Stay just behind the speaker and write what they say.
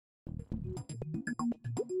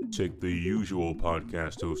Take the usual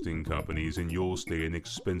podcast hosting companies and you'll stay in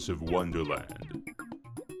expensive wonderland.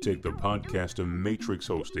 Take the podcast of Matrix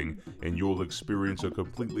hosting and you'll experience a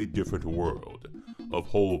completely different world of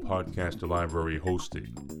whole podcast library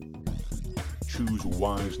hosting. Choose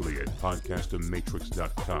wisely at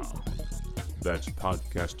podcastofmatrix.com. That's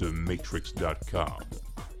podcastofmatrix.com.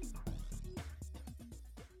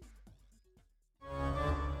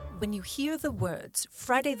 When you hear the words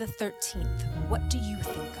Friday the 13th, what do you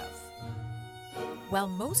think of? Well,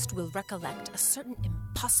 most will recollect a certain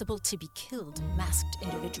impossible-to-be-killed masked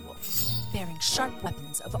individual, bearing sharp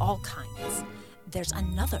weapons of all kinds. There's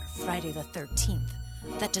another Friday the 13th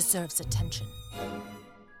that deserves attention.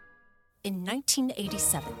 In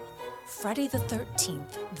 1987, Friday the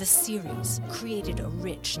 13th, the series, created a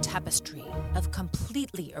rich tapestry of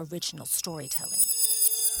completely original storytelling.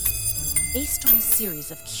 Based on a series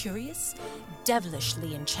of curious,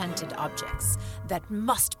 devilishly enchanted objects that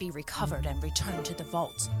must be recovered and returned to the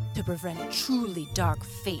vault to prevent truly dark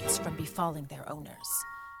fates from befalling their owners.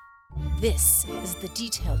 This is the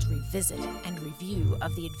detailed revisit and review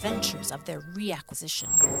of the adventures of their reacquisition,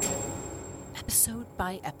 episode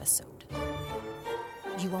by episode.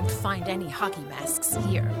 You won't find any hockey masks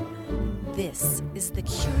here. This is the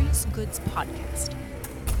Curious Goods Podcast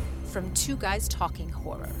from Two Guys Talking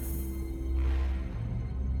Horror.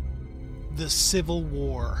 The Civil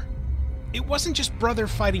War. It wasn't just brother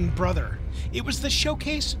fighting brother. It was the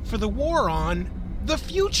showcase for the war on the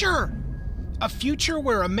future. A future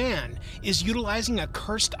where a man is utilizing a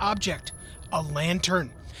cursed object, a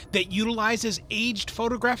lantern, that utilizes aged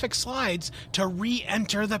photographic slides to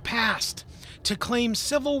re-enter the past, to claim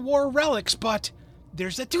Civil War relics, but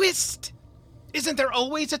there's a twist. Isn't there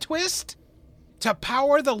always a twist? To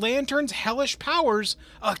power the lantern's hellish powers,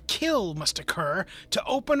 a kill must occur to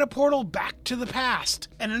open a portal back to the past,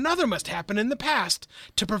 and another must happen in the past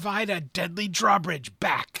to provide a deadly drawbridge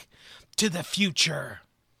back to the future.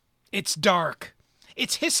 It's dark.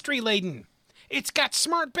 It's history-laden. It's got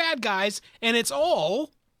smart bad guys, and it's all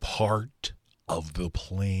part of the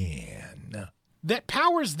plan that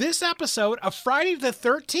powers this episode of Friday the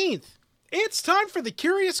 13th. It's time for the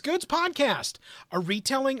Curious Goods Podcast, a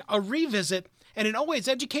retelling, a revisit, and an always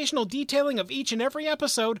educational detailing of each and every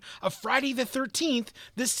episode of Friday the 13th,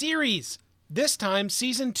 the series. This time,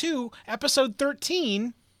 Season 2, Episode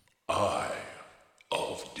 13, Eye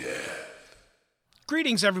of Death.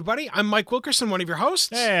 Greetings, everybody. I'm Mike Wilkerson, one of your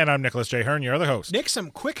hosts. And I'm Nicholas J. Hearn, your other host. Nick,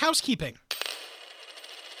 some quick housekeeping.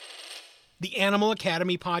 The Animal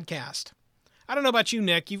Academy Podcast. I don't know about you,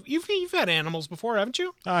 Nick. You've had animals before, haven't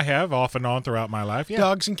you? I have, off and on throughout my life, yeah.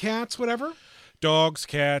 Dogs and cats, whatever? Dogs,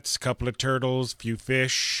 cats, couple of turtles, few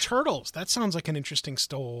fish. Turtles. That sounds like an interesting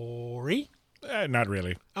story. Not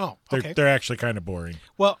really. Oh, okay. They're actually kind of boring.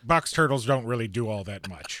 Well, box turtles don't really do all that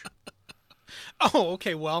much. Oh,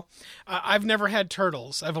 okay. Well, I've never had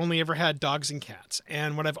turtles. I've only ever had dogs and cats.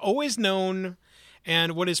 And what I've always known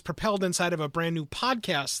and what is propelled inside of a brand new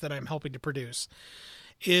podcast that I'm helping to produce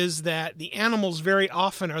is that the animals very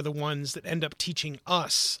often are the ones that end up teaching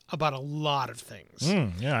us about a lot of things.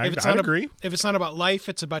 Yeah, I'd agree. If it's not about life,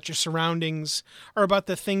 it's about your surroundings or about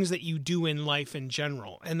the things that you do in life in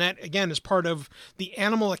general. And that, again, is part of the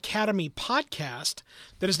Animal Academy podcast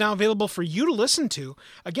that is now available for you to listen to.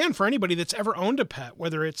 Again, for anybody that's ever owned a pet,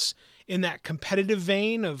 whether it's in that competitive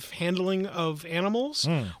vein of handling of animals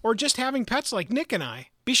or just having pets like Nick and I.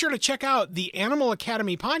 Be sure to check out the Animal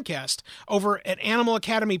Academy podcast over at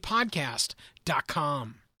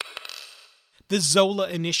animalacademypodcast.com. The Zola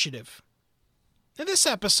Initiative. Now, this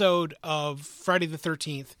episode of Friday the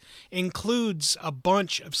 13th includes a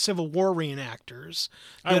bunch of Civil War reenactors.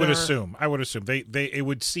 I would assume. It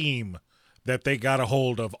would seem that they got a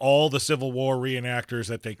hold of all the Civil War reenactors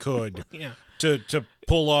that they could to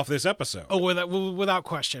pull off this episode. Oh, without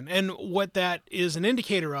question. And what that is an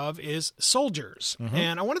indicator of is soldiers. Mm-hmm.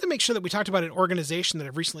 And I wanted to make sure that we talked about an organization that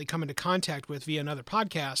I've recently come into contact with via another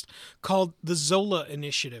podcast called the Zola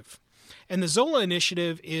Initiative. And the Zola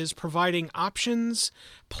Initiative is providing options,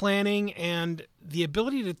 planning, and the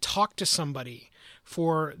ability to talk to somebody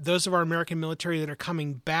for those of our American military that are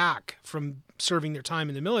coming back from serving their time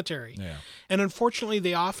in the military. Yeah. And unfortunately,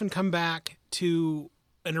 they often come back to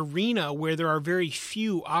an arena where there are very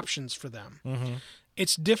few options for them. Mm-hmm.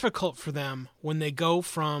 It's difficult for them when they go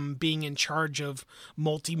from being in charge of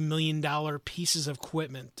multi-million-dollar pieces of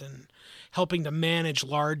equipment and helping to manage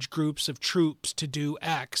large groups of troops to do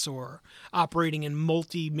X or operating in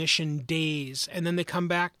multi-mission days, and then they come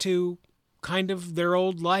back to kind of their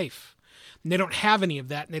old life. And they don't have any of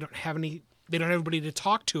that, and they don't have any They don't have anybody to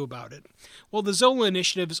talk to about it. Well, the Zola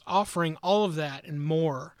Initiative is offering all of that and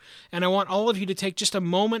more. And I want all of you to take just a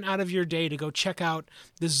moment out of your day to go check out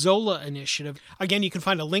the Zola Initiative. Again, you can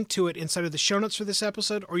find a link to it inside of the show notes for this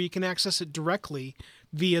episode, or you can access it directly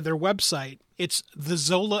via their website. It's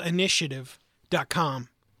thezolainitiative.com.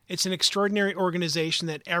 It's an extraordinary organization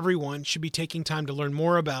that everyone should be taking time to learn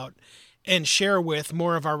more about and share with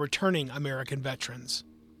more of our returning American veterans.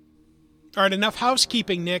 All right, enough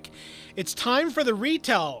housekeeping, Nick. It's time for the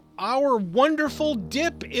retell, our wonderful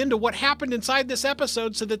dip into what happened inside this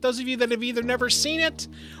episode, so that those of you that have either never seen it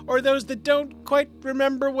or those that don't quite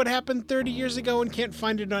remember what happened 30 years ago and can't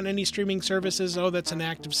find it on any streaming services, oh, that's an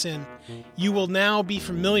act of sin, you will now be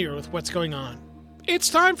familiar with what's going on. It's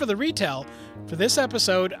time for the retell for this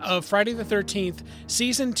episode of Friday the 13th,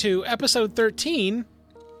 Season 2, Episode 13,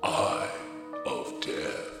 Eye of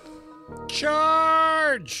Death.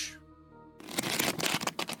 Charge!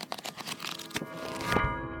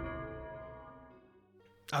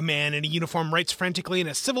 A man in a uniform writes frantically in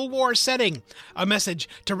a Civil War setting. A message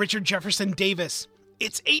to Richard Jefferson Davis.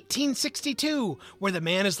 It's 1862, where the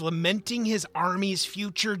man is lamenting his army's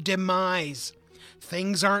future demise.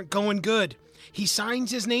 Things aren't going good. He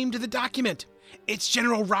signs his name to the document. It's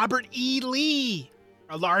General Robert E. Lee.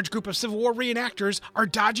 A large group of Civil War reenactors are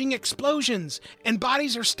dodging explosions, and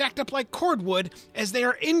bodies are stacked up like cordwood as they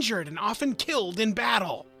are injured and often killed in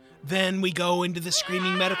battle. Then we go into the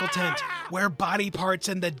screaming medical tent, where body parts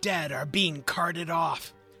and the dead are being carted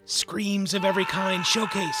off. Screams of every kind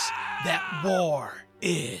showcase that war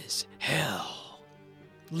is hell.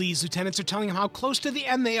 Lee's lieutenants are telling him how close to the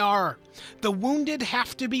end they are. The wounded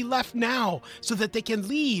have to be left now so that they can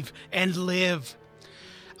leave and live.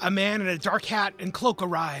 A man in a dark hat and cloak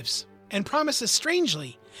arrives and promises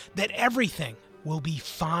strangely that everything will be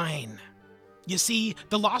fine. You see,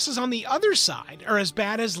 the losses on the other side are as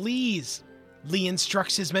bad as Lee's. Lee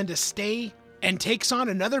instructs his men to stay and takes on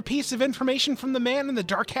another piece of information from the man in the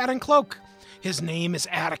dark hat and cloak. His name is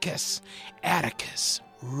Atticus. Atticus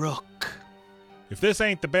Rook. If this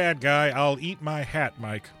ain't the bad guy, I'll eat my hat,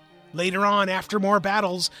 Mike. Later on, after more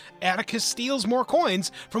battles, Atticus steals more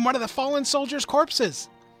coins from one of the fallen soldiers' corpses.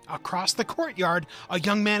 Across the courtyard, a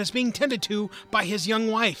young man is being tended to by his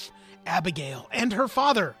young wife, Abigail, and her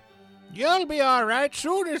father. You'll be all right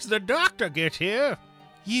soon as the doctor gets here.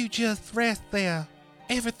 You just rest there.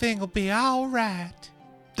 Everything will be all right.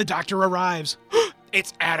 The doctor arrives.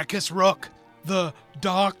 It's Atticus Rook. The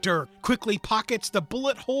doctor quickly pockets the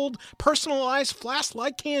bullet-holed, personalized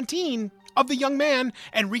flask-like canteen of the young man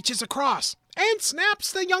and reaches across and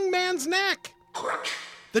snaps the young man's neck. Crunch.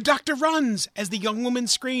 The doctor runs as the young woman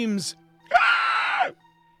screams. Ah!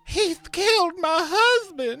 He's killed my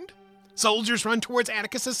husband. Soldiers run towards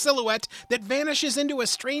Atticus's silhouette that vanishes into a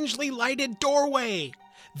strangely lighted doorway.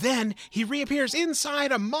 Then he reappears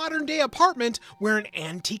inside a modern-day apartment where an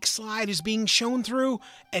antique slide is being shown through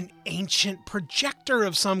an ancient projector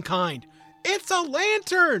of some kind. It's a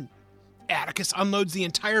lantern! Atticus unloads the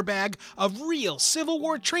entire bag of real Civil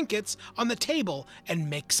War trinkets on the table and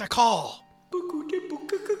makes a call.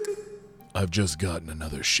 I've just gotten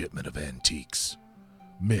another shipment of antiques.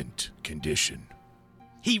 Mint condition.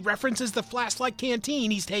 He references the flask-like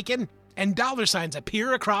canteen he's taken, and dollar signs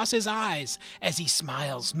appear across his eyes as he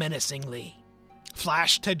smiles menacingly.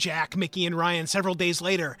 Flash to Jack, Mickey, and Ryan several days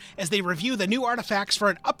later as they review the new artifacts for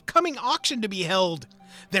an upcoming auction to be held.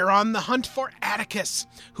 They're on the hunt for Atticus,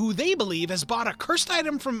 who they believe has bought a cursed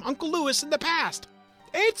item from Uncle Lewis in the past.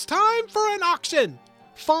 It's time for an auction!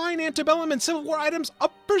 Fine antebellum and Civil War items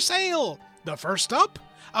up for sale. The first up,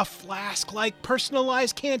 a flask-like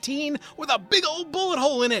personalized canteen with a big old bullet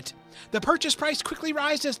hole in it. The purchase price quickly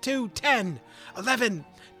rises to $10, $11,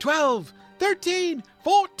 $12, $13,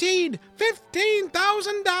 $14,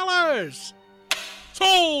 $15,000.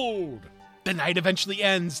 Sold! The night eventually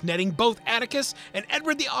ends, netting both Atticus and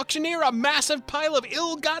Edward the auctioneer a massive pile of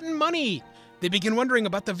ill-gotten money. They begin wondering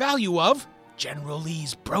about the value of General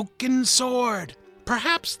Lee's broken sword,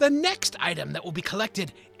 perhaps the next item that will be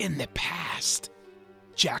collected in the past.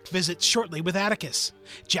 Jack visits shortly with Atticus.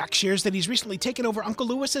 Jack shares that he's recently taken over Uncle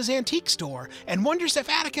Lewis's antique store and wonders if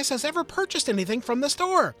Atticus has ever purchased anything from the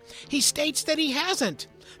store. He states that he hasn't.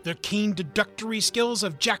 The keen deductory skills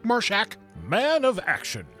of Jack Marshak, man of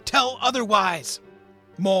action, tell otherwise.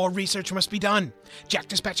 More research must be done. Jack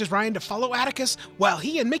dispatches Ryan to follow Atticus while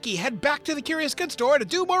he and Mickey head back to the Curious Goods store to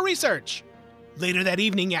do more research. Later that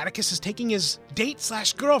evening, Atticus is taking his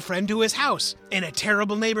date/girlfriend to his house in a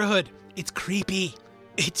terrible neighborhood. It's creepy.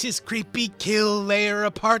 It's his creepy kill lair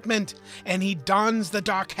apartment, and he dons the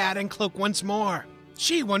dark hat and cloak once more.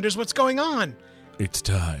 She wonders what's going on. It's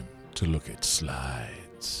time to look at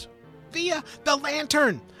slides. via the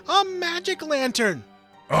lantern, a magic lantern.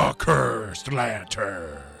 A cursed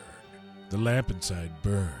lantern. The lamp inside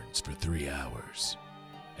burns for 3 hours,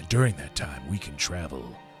 and during that time we can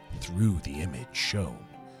travel through the image shown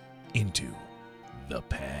into the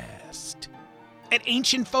past. An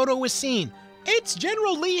ancient photo is seen. It's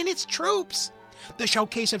General Lee and his troops. The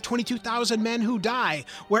showcase of 22,000 men who die,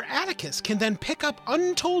 where Atticus can then pick up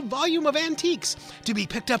untold volume of antiques to be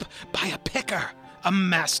picked up by a picker, a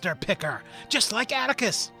master picker, just like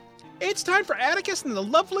Atticus. It's time for Atticus and the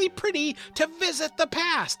lovely Pretty to visit the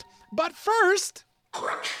past. But first,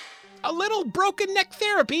 a little broken neck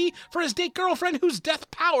therapy for his date girlfriend whose death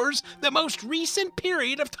powers the most recent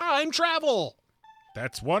period of time travel.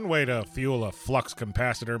 That's one way to fuel a flux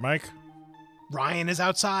capacitor, Mike. Ryan is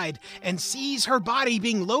outside and sees her body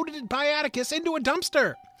being loaded by Atticus into a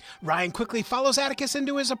dumpster. Ryan quickly follows Atticus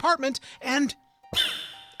into his apartment and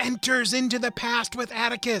enters into the past with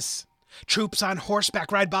Atticus. Troops on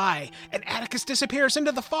horseback ride by, and Atticus disappears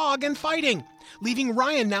into the fog and fighting, leaving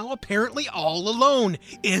Ryan now apparently all alone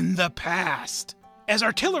in the past. As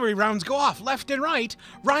artillery rounds go off left and right,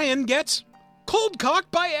 Ryan gets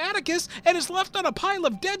cold-cocked by Atticus and is left on a pile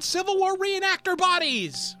of dead Civil War reenactor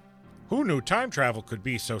bodies. Who knew time travel could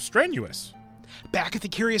be so strenuous? Back at the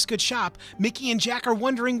Curious Good shop, Mickey and Jack are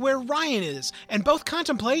wondering where Ryan is, and both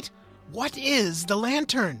contemplate, what is the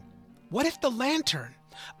lantern? What if the lantern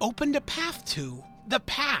opened a path to the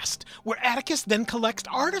past, where Atticus then collects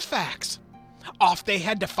artifacts? Off they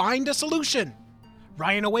head to find a solution.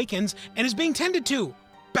 Ryan awakens and is being tended to,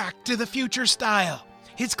 Back to the Future style.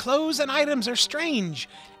 His clothes and items are strange,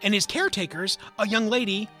 and his caretakers, a young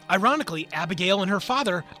lady, ironically Abigail and her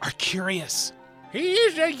father, are curious.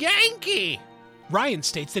 He's a Yankee. Ryan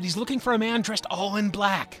states that he's looking for a man dressed all in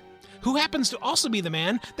black, who happens to also be the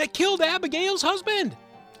man that killed Abigail's husband.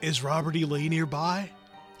 Is Robert E. Lee nearby?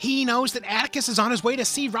 He knows that Atticus is on his way to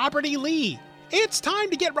see Robert E. Lee. It's time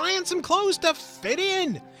to get Ryan some clothes to fit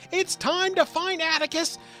in. It's time to find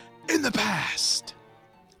Atticus in the past.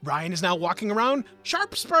 Ryan is now walking around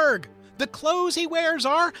Sharpsburg. The clothes he wears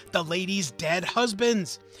are the lady's dead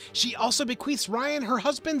husband's. She also bequeaths Ryan her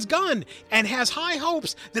husband's gun and has high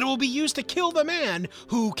hopes that it will be used to kill the man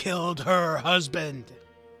who killed her husband.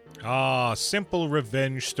 Ah, simple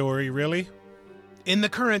revenge story, really? In the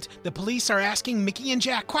current, the police are asking Mickey and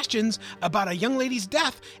Jack questions about a young lady's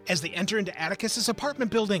death as they enter into Atticus's apartment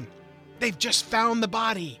building. They've just found the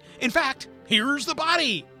body. In fact, here's the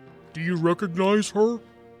body. Do you recognize her?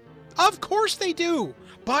 Of course they do,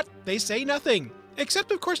 but they say nothing, except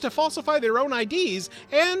of course to falsify their own IDs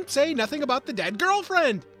and say nothing about the dead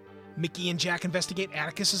girlfriend. Mickey and Jack investigate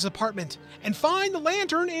Atticus's apartment and find the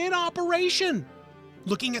lantern in operation.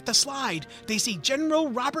 Looking at the slide, they see General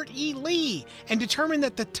Robert E. Lee and determine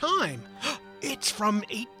that the time, it's from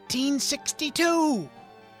 1862.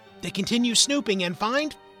 They continue snooping and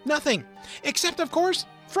find nothing, except of course,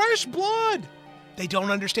 fresh blood. They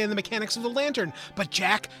don't understand the mechanics of the lantern, but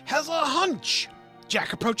Jack has a hunch.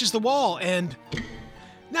 Jack approaches the wall and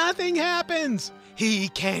nothing happens. He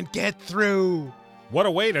can't get through. What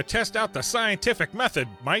a way to test out the scientific method,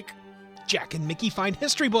 Mike. Jack and Mickey find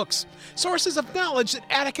history books, sources of knowledge that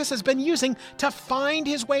Atticus has been using to find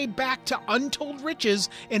his way back to untold riches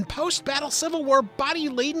in post-battle Civil War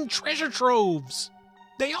body-laden treasure troves.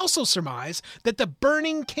 They also surmise that the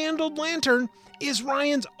burning candled lantern is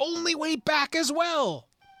Ryan's only way back as well.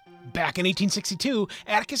 Back in 1862,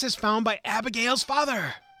 Atticus is found by Abigail's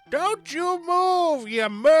father. Don't you move, you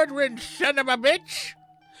murdering son of a bitch.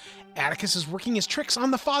 Atticus is working his tricks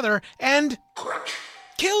on the father and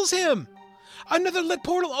kills him. Another lit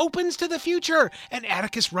portal opens to the future, and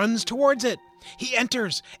Atticus runs towards it. He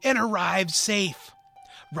enters and arrives safe.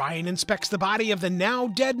 Ryan inspects the body of the now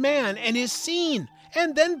dead man and is seen,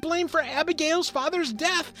 and then blamed for Abigail's father's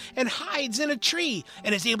death and hides in a tree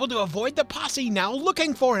and is able to avoid the posse now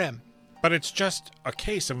looking for him. But it's just a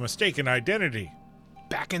case of mistaken identity.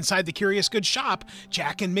 Back inside the Curious Good shop,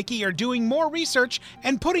 Jack and Mickey are doing more research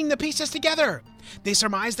and putting the pieces together. They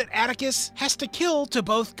surmise that Atticus has to kill to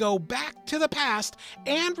both go back to the past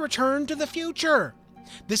and return to the future.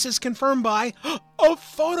 This is confirmed by a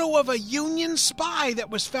photo of a Union spy that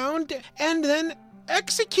was found and then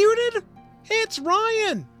executed. It's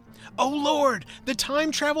Ryan. Oh Lord, the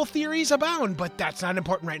time travel theories abound, but that's not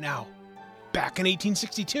important right now. Back in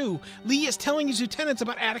 1862, Lee is telling his lieutenants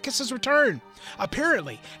about Atticus's return.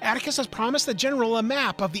 Apparently, Atticus has promised the general a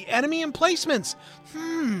map of the enemy emplacements.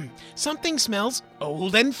 Something smells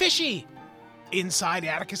old and fishy. Inside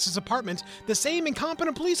Atticus's apartment, the same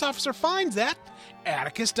incompetent police officer finds that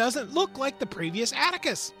Atticus doesn't look like the previous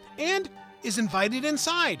Atticus and is invited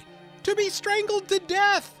inside to be strangled to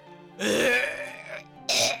death.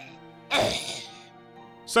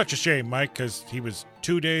 Such a shame, Mike, because he was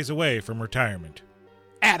 2 days away from retirement.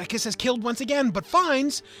 Atticus is killed once again, but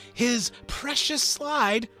finds his precious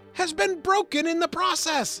slide has been broken in the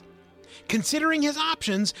process. Considering his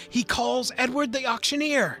options, he calls Edward the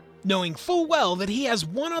auctioneer, knowing full well that he has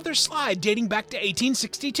one other slide dating back to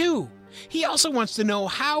 1862. He also wants to know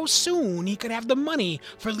how soon he could have the money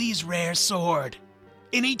for Lee's rare sword.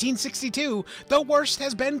 In 1862, the worst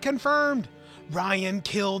has been confirmed. Ryan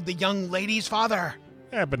killed the young lady's father.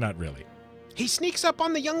 But not really. He sneaks up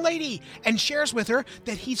on the young lady and shares with her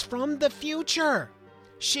that he's from the future.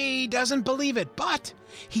 She doesn't believe it, but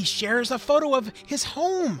he shares a photo of his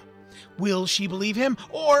home. Will she believe him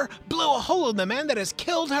or blow a hole in the man that has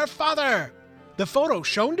killed her father? The photo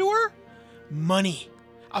shown to her? Money.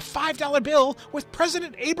 A $5 bill with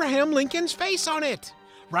President Abraham Lincoln's face on it.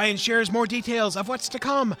 Ryan shares more details of what's to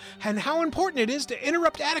come and how important it is to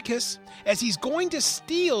interrupt Atticus as he's going to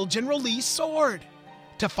steal General Lee's sword.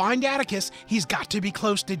 To find Atticus, he's got to be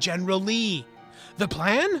close to General Lee. The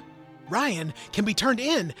plan? Ryan can be turned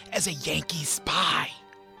in as a Yankee spy.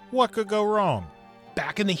 What could go wrong?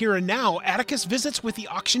 Back in the here and now, Atticus visits with the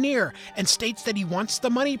auctioneer and states that he wants the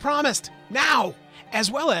money promised now,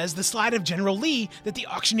 as well as the slide of General Lee that the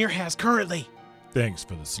auctioneer has currently. Thanks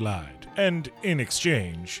for the slide. And in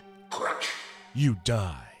exchange, you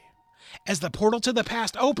die. As the portal to the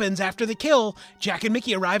past opens after the kill, Jack and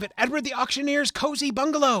Mickey arrive at Edward the auctioneer's cozy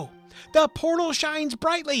bungalow. The portal shines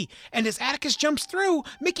brightly, and as Atticus jumps through,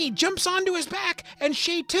 Mickey jumps onto his back, and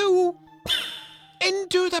she too,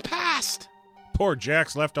 into the past. Poor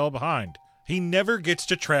Jack's left all behind. He never gets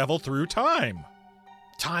to travel through time.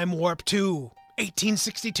 Time warp 2,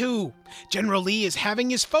 1862. General Lee is having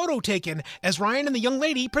his photo taken as Ryan and the young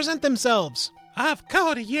lady present themselves. I've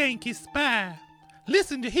caught a Yankee spy.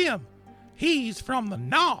 Listen to him. He's from the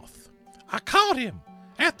north. I caught him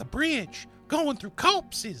at the bridge going through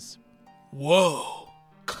corpses. Whoa.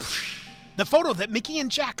 The photo that Mickey and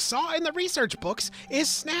Jack saw in the research books is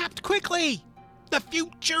snapped quickly. The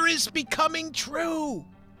future is becoming true.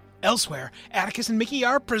 Elsewhere, Atticus and Mickey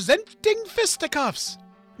are presenting fisticuffs.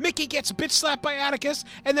 Mickey gets bitch slapped by Atticus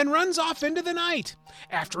and then runs off into the night.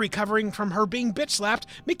 After recovering from her being bitch slapped,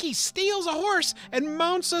 Mickey steals a horse and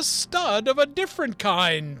mounts a stud of a different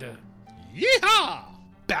kind. Yeehaw!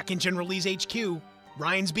 Back in General Lee's HQ,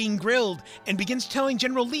 Ryan's being grilled and begins telling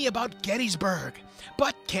General Lee about Gettysburg,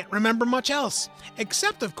 but can't remember much else,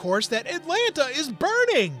 except of course that Atlanta is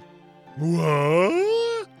burning.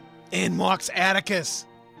 What? In walks Atticus.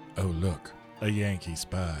 Oh, look, a Yankee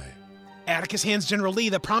spy. Atticus hands General Lee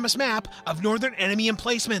the promised map of northern enemy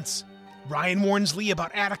emplacements. Ryan warns Lee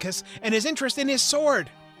about Atticus and his interest in his sword.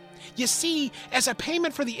 You see, as a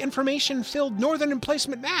payment for the information-filled northern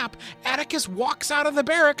emplacement map, Atticus walks out of the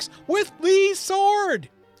barracks with Lee's sword.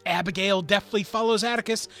 Abigail deftly follows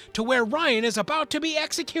Atticus to where Ryan is about to be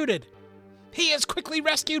executed. He is quickly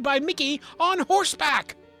rescued by Mickey on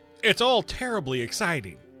horseback. It's all terribly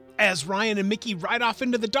exciting. As Ryan and Mickey ride off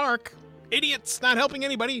into the dark, idiots not helping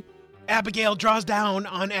anybody, Abigail draws down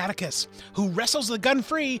on Atticus, who wrestles the gun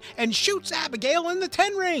free and shoots Abigail in the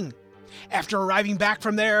 10 ring. After arriving back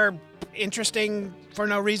from their interesting, for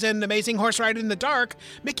no reason, amazing horse ride in the dark,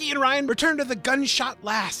 Mickey and Ryan return to the gunshot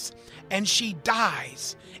lass, and she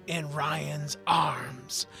dies in Ryan's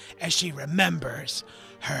arms as she remembers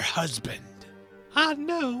her husband. I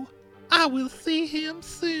know I will see him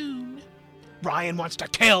soon. Ryan wants to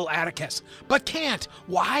kill Atticus, but can't.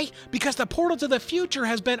 Why? Because the portal to the future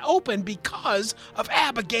has been opened because of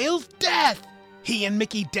Abigail's death. He and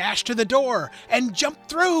Mickey dash to the door and jump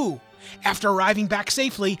through. After arriving back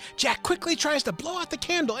safely, Jack quickly tries to blow out the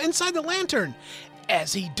candle inside the lantern.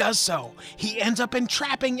 As he does so, he ends up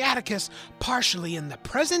entrapping Atticus, partially in the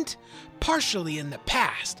present, partially in the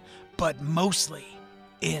past, but mostly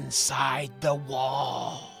inside the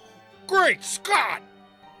wall. Great Scott!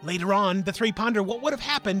 Later on, the three ponder what would have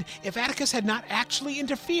happened if Atticus had not actually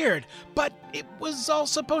interfered, but it was all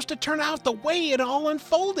supposed to turn out the way it all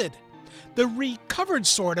unfolded. The recovered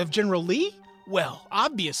sword of General Lee? Well,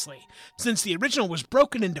 obviously, since the original was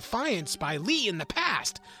broken in defiance by Lee in the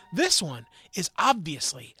past, this one is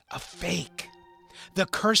obviously a fake. The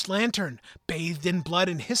cursed lantern, bathed in blood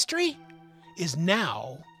and history, is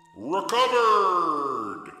now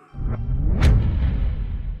recovered!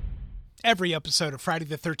 Every episode of Friday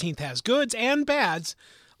the 13th has goods and bads.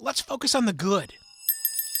 Let's focus on the good.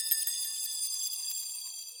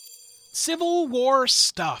 Civil War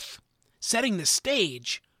stuff, setting the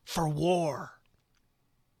stage for war.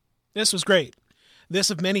 This was great. This,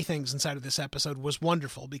 of many things inside of this episode, was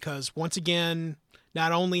wonderful because, once again,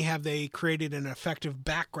 not only have they created an effective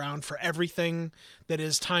background for everything that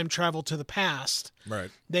is time travel to the past, Right.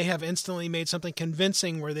 they have instantly made something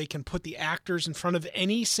convincing where they can put the actors in front of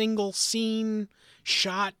any single scene,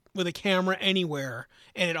 shot with a camera anywhere,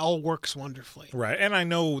 and it all works wonderfully. Right. And I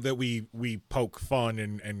know that we poke fun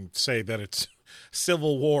and say that it's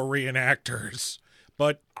Civil War reenactors,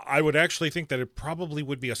 but I would actually think that it probably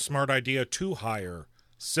would be a smart idea to hire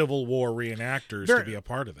Civil War reenactors to be a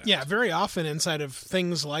part of that. Yeah, very often inside of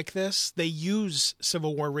things like this, they use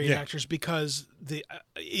Civil War reenactors because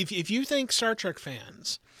if you think Star Trek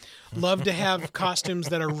fans love to have costumes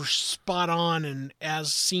that are spot on and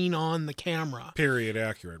as seen on the camera, Period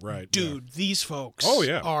accurate, right. dude, these folks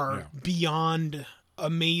are beyond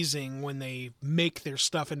amazing when they make their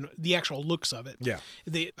stuff and the actual looks of it. Yeah.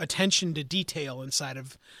 The attention to detail inside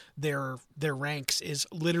of their ranks is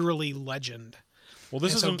literally legend. Well,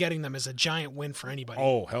 this is getting them is a giant win for anybody.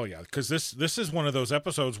 Oh, hell yeah. Because this is one of those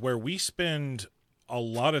episodes where we spend a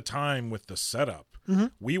lot of time with the setup.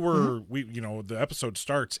 Mm-hmm. The episode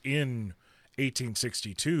starts in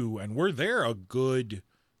 1862, and we're there a good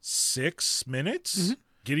 6 minutes,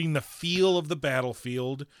 getting the feel of the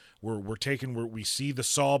battlefield. We're taking where we see the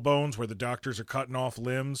sawbones where the doctors are cutting off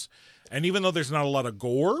limbs, and even though there's not a lot of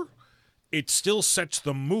gore, it still sets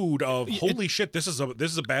the mood of holy shit, this is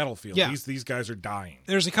a battlefield. Yeah. These guys are dying.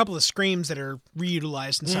 There's a couple of screams that are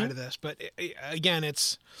reutilized inside of this, but again,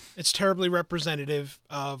 it's terribly representative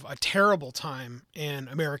of a terrible time in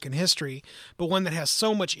American history, but one that has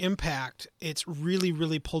so much impact. It's really,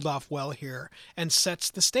 really pulled off well here and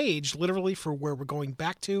sets the stage literally for where we're going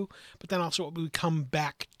back to, but then also what we come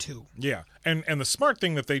back to. Yeah, and the smart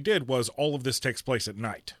thing that they did was all of this takes place at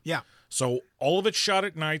night. Yeah. So all of it's shot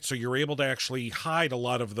at night, so you're able to actually hide a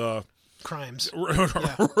lot of the crimes.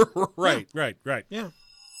 Right. Yeah.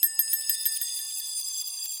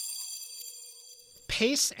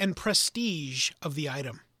 Pace and prestige of the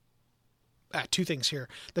item. Two things here.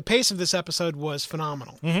 The pace of this episode was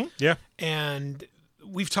phenomenal. Mm-hmm. Yeah. And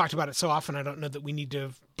we've talked about it so often, I don't know that we need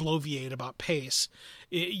to bloviate about pace.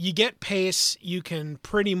 You get pace, you can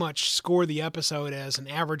pretty much score the episode as an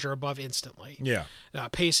average or above instantly. Yeah.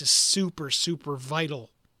 Pace is super, super vital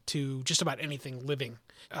to just about anything living.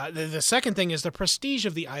 The second thing is the prestige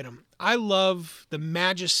of the item. I love the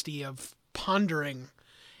majesty of pondering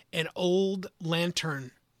an old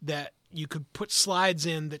lantern that you could put slides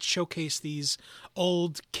in that showcase these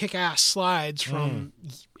old kick-ass slides from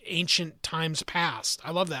ancient times past.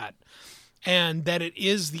 I love that. And that it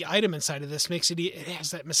is the item inside of this makes it has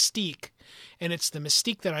that mystique. And it's the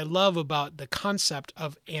mystique that I love about the concept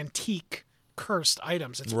of antique cursed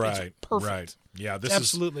items. It's perfect. Right. Yeah, it's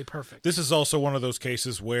absolutely perfect. This is also one of those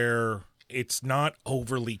cases where it's not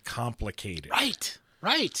overly complicated.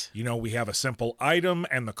 Right. You know, we have a simple item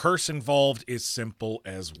and the curse involved is simple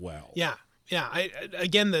as well. Yeah.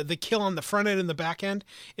 Again, the kill on the front end and the back end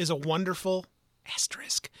is a wonderful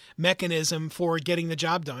mechanism for getting the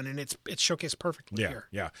job done, and it's showcased perfectly here.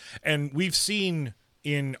 Yeah. And we've seen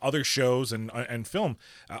in other shows and film,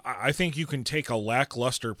 I think you can take a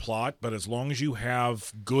lackluster plot, but as long as you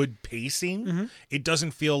have good pacing, it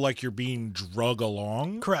doesn't feel like you're being drug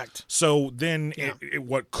along. Correct. So then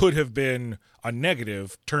what could have been a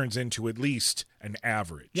negative turns into at least an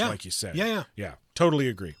average, like you said. Yeah. Totally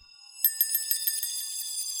agree.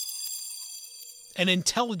 An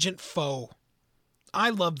intelligent foe. I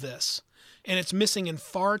love this. And it's missing in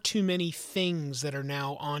far too many things that are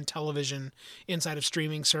now on television, inside of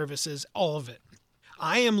streaming services, all of it.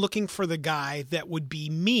 I am looking for the guy that would be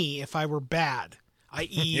me if I were bad,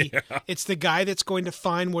 i.e., it's the guy that's going to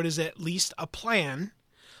find what is at least a plan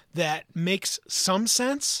that makes some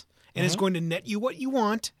sense and is going to net you what you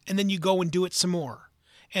want, and then you go and do it some more.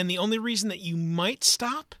 And the only reason that you might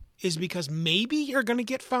stop is because maybe you're going to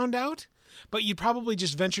get found out. But you'd probably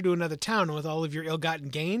just venture to another town, and with all of your ill-gotten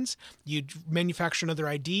gains, you'd manufacture another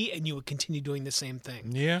ID, and you would continue doing the same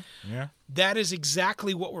thing. Yeah. That is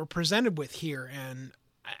exactly what we're presented with here,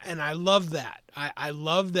 and I love that. I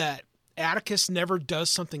love that Atticus never does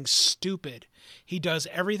something stupid. He does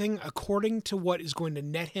everything according to what is going to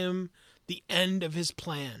net him the end of his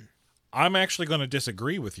plan. I'm actually going to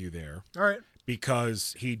disagree with you there. All right.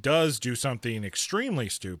 Because he does do something extremely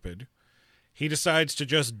stupid. He decides to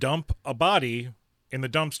just dump a body in the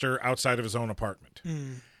dumpster outside of his own apartment.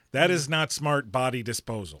 That is not smart body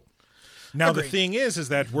disposal. Now, Agreed. The thing is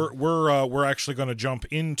that we're actually going to jump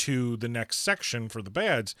into the next section for the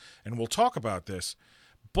bads, and we'll talk about this.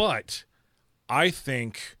 But I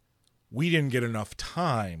think we didn't get enough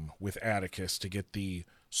time with Atticus to get the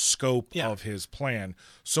scope of his plan.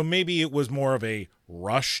 So maybe it was more of a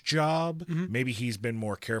rush job. Maybe he's been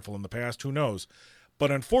more careful in the past. Who knows? But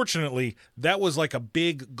unfortunately, that was like a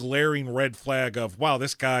big glaring red flag of, wow,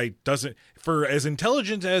 this guy doesn't, for as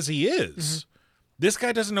intelligent as he is, this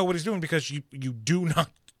guy doesn't know what he's doing, because you do not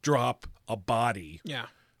drop a body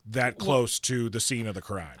that close to the scene of the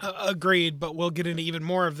crime. Agreed, but we'll get into even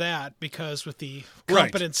more of that, because with the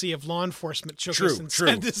competency of law enforcement shook us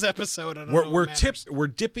inside this episode. We're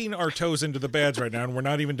dipping our toes into the bads right now, and we're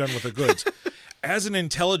not even done with the goods. As an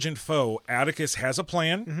intelligent foe, Atticus has a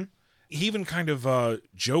plan. He even kind of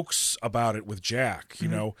jokes about it with Jack, you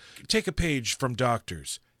know. Take a page from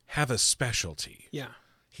doctors. Have a specialty. Yeah.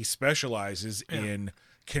 He specializes in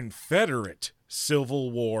Confederate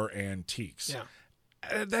Civil War antiques. Yeah.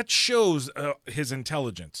 That shows his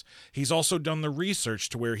intelligence. He's also done the research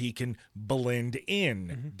to where he can blend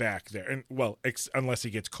in back there. And well, unless he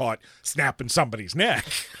gets caught snapping somebody's neck.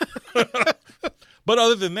 But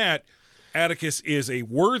other than that, Atticus is a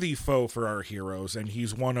worthy foe for our heroes, and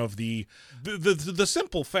he's one of the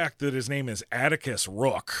simple fact that his name is Atticus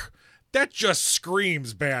Rook, that just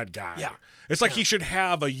screams bad guy. Yeah. It's like he should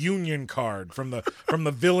have a union card from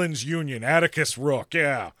the villains union, Atticus Rook.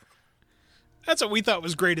 Yeah. That's what we thought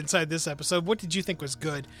was great inside this episode. What did you think was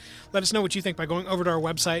good? Let us know what you think by going over to our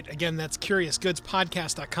website. Again, that's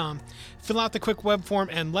CuriousGoodsPodcast.com. Fill out the quick web form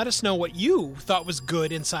and let us know what you thought was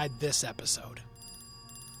good inside this episode.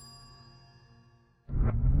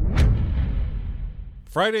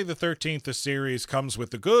 Friday the 13th, the series comes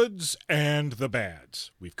with the goods and the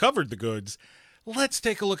bads. We've covered the goods. Let's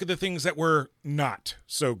take a look at the things that were not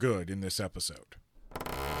so good in this episode.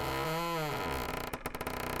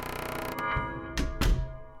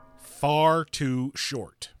 Far too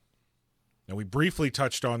short. Now, we briefly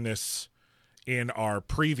touched on this in our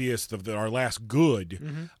previous, our last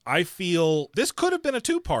good. I feel this could have been a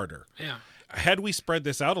two-parter. Yeah. Had we spread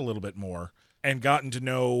this out a little bit more and gotten to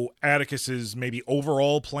know Atticus's maybe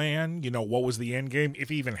overall plan, you know, what was the end game, if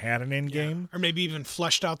he even had an end game. Or maybe even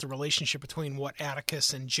fleshed out the relationship between what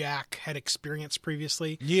Atticus and Jack had experienced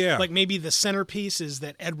previously. Yeah. Like maybe the centerpiece is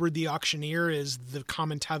that Edward the Auctioneer is the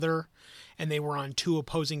common tether, and they were on two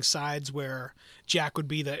opposing sides, where Jack would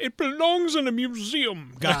be the "it belongs in a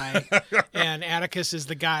museum" guy, and Atticus is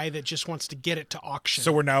the guy that just wants to get it to auction.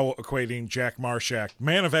 So we're now equating Jack Marshak,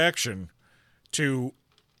 man of action, to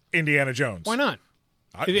Indiana Jones. Why not?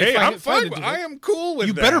 I'm fine. I am cool with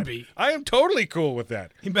that. You better be. I am totally cool with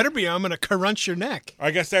that. You better be. I'm going to crunch your neck. I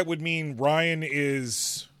guess that would mean Ryan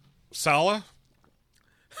is Sala?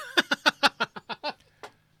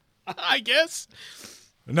 I guess.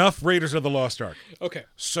 Enough Raiders of the Lost Ark. Okay.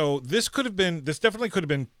 So this definitely could have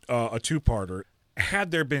been a two-parter.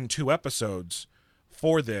 Had there been two episodes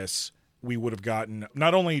for this, we would have gotten,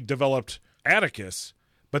 not only developed Atticus,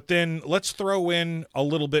 but then let's throw in a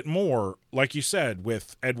little bit more, like you said,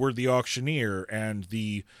 with Edward the Auctioneer and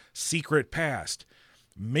the secret past.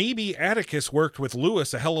 Maybe Atticus worked with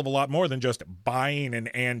Lewis a hell of a lot more than just buying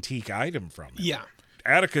an antique item from him. Yeah.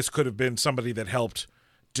 Atticus could have been somebody that helped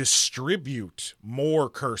distribute more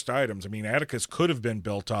cursed items. I mean, Atticus could have been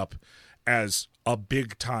built up as a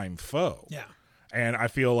big-time foe. Yeah. And I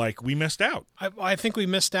feel like we missed out. I think we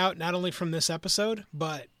missed out not only from this episode,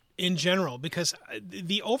 but in general, because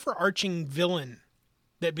the overarching villain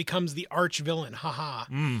that becomes the arch villain,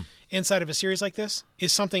 inside of a series like this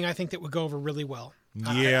is something I think that would go over really well.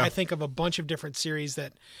 Yeah. I think of a bunch of different series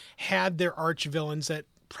that had their arch villains that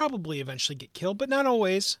probably eventually get killed, but not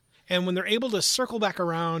always. And when they're able to circle back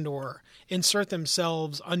around or insert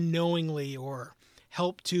themselves unknowingly or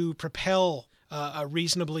help to propel a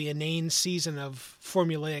reasonably inane season of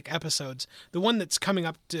formulaic episodes, the one that's coming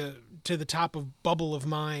up to the top of Bubble of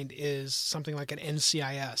Mind is something like an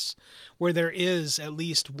NCIS, where there is at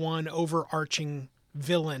least one overarching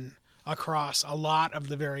villain across a lot of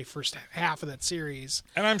the very first half of that series.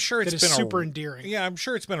 And I'm sure it's been super endearing. Yeah, I'm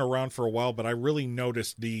sure it's been around for a while, but I really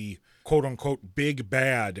noticed the quote unquote big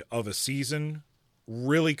bad of a season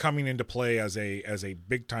really coming into play as a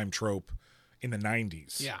big time trope in the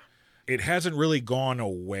 90s. Yeah. It hasn't really gone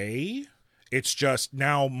away. It's just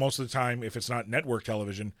now most of the time, if it's not network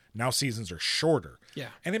television, now seasons are shorter. Yeah.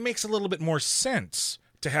 And it makes a little bit more sense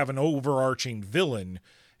to have an overarching villain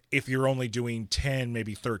if you're only doing 10,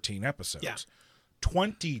 maybe 13 episodes. Yeah.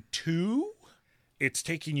 22? It's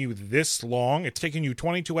taking you this long. It's taking you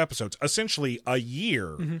 22 episodes, essentially a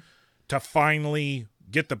year, to finally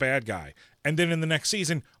get the bad guy. And then in the next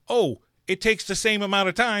season, it takes the same amount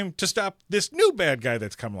of time to stop this new bad guy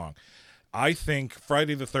that's come along. I think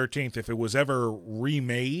Friday the 13th, if it was ever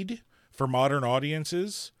remade for modern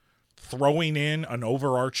audiences, throwing in an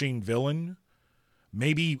overarching villain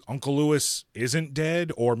maybe Uncle Lewis isn't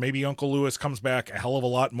dead, or maybe Uncle Lewis comes back a hell of a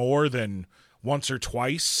lot more than once or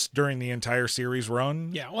twice during the entire series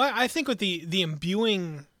run. Yeah, well, I think with the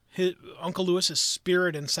imbuing Uncle Lewis's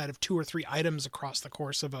spirit inside of 2 or 3 items across the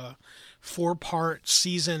course of a 4-part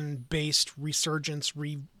season-based resurgence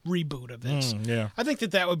reboot of this, Yeah. I think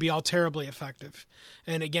that would be all terribly effective.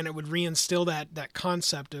 And again, it would reinstill that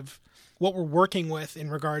concept of what we're working with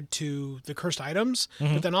in regard to the cursed items,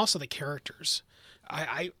 but then also the characters.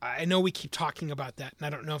 I know we keep talking about that, and I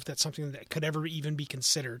don't know if that's something that could ever even be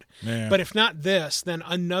considered. Yeah. But if not this, then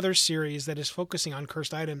another series that is focusing on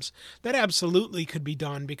cursed items, that absolutely could be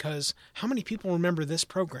done, because how many people remember this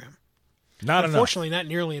program? Not enough. Unfortunately, not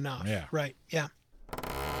nearly enough. Yeah. Right, yeah.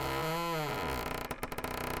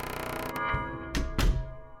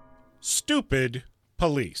 Stupid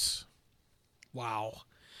police. Wow.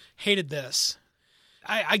 Hated this.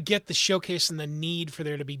 I get the showcase and the need for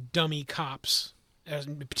there to be dummy cops, as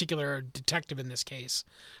in particular a detective in this case.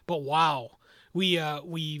 But wow, we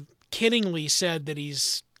kiddingly said that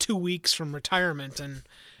he's 2 weeks from retirement, and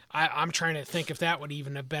I'm trying to think if that would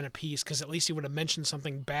even have been a piece, because at least he would have mentioned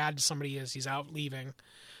something bad to somebody as he's out leaving.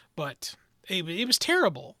 But it was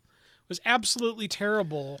terrible. It was absolutely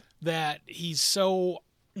terrible that he's so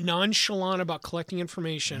nonchalant about collecting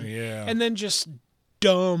information, and then just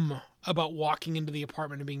dumb about walking into the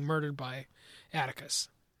apartment and being murdered by Atticus.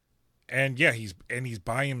 And yeah, he's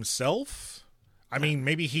by himself. I mean,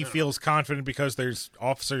 maybe he feels confident because there's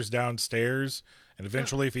officers downstairs, and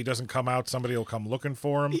eventually if he doesn't come out, somebody will come looking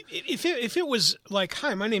for him. If it was like,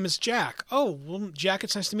 "Hi, my name is Jack." "Oh, well, Jack,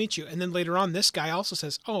 it's nice to meet you." And then later on, this guy also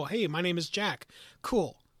says, "Oh, hey, my name is Jack."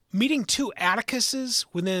 Cool. Meeting 2 Atticuses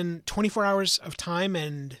within 24 hours of time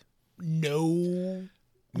and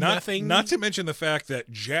nothing. Not to mention the fact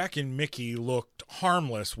that Jack and Mickey looked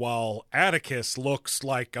harmless while Atticus looks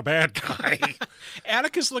like a bad guy.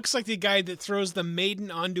 Atticus looks like the guy that throws the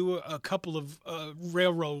maiden onto a couple of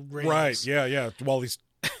railroad rails. Right, yeah, while he's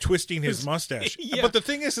twisting his mustache. Yeah. But the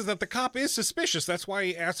thing is that the cop is suspicious. That's why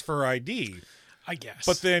he asked for ID. I guess.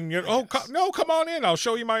 But then, no, come on in. I'll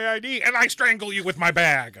show you my ID. And I strangle you with my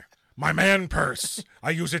bag. My man purse.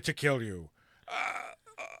 I use it to kill you.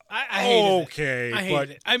 I hated okay, it. I hated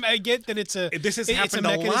it. I get that this has it's happened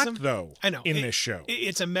a lot, though. I know in this show.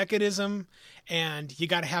 It's a mechanism, and you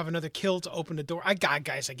got to have another kill to open the door. I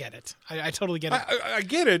get it. I totally get it. I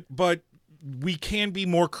get it, but we can be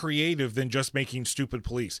more creative than just making stupid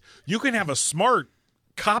police. You can have a smart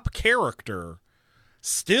cop character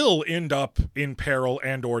still end up in peril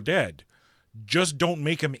and or dead. Just don't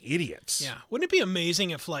make them idiots. Yeah. Wouldn't it be amazing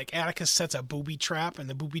if, like, Atticus sets a booby trap, and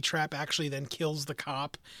the booby trap actually then kills the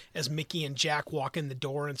cop as Mickey and Jack walk in the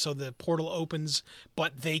door, and so the portal opens,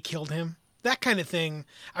 but they killed him? That kind of thing.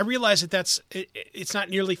 I realize that it's not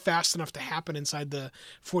nearly fast enough to happen inside the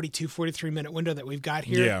 42, 43-minute window that we've got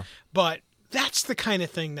here. Yeah. But that's the kind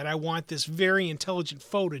of thing that I want this very intelligent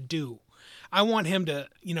foe to do. I want him to,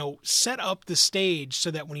 set up the stage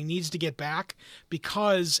so that when he needs to get back,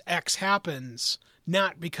 because X happens,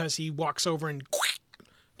 not because he walks over and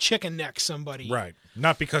chicken necks somebody. Right.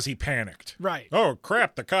 Not because he panicked. Right. Oh,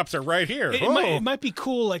 crap, the cops are right here. It might be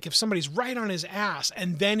cool, like, if somebody's right on his ass,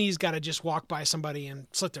 and then he's got to just walk by somebody and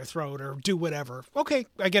slit their throat or do whatever. Okay,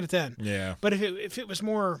 I get it then. Yeah. But if it was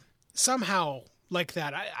more somehow like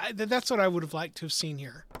that, that's what I would have liked to have seen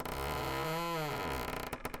here.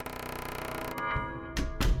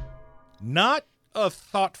 Not a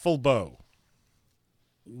thoughtful bow.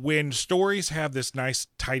 When stories have this nice,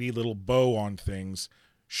 tidy little bow on things,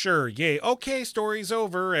 sure, yay, okay, story's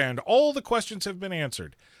over, and all the questions have been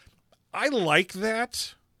answered. I like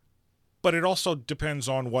that, but it also depends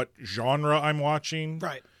on what genre I'm watching.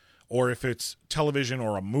 Right. Or if it's television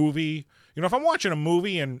or a movie. If I'm watching a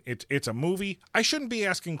movie and it's a movie, I shouldn't be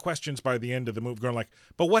asking questions by the end of the movie going like,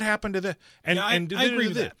 but what happened to the... I agree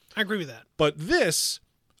with that. I agree with that. But this...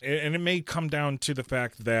 And it may come down to the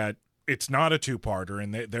fact that it's not a 2-parter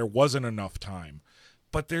and there wasn't enough time.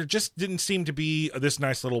 But there just didn't seem to be this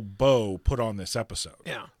nice little bow put on this episode.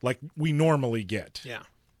 Yeah. Like we normally get. Yeah.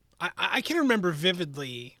 I can remember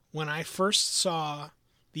vividly when I first saw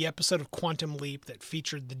the episode of Quantum Leap that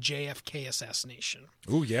featured the JFK assassination.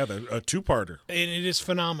 Ooh, yeah, a 2-parter. And it is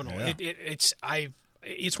phenomenal. Yeah.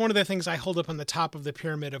 It's one of the things I hold up on the top of the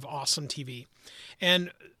pyramid of awesome TV. And...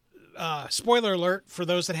 spoiler alert for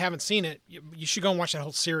those that haven't seen it, you should go and watch that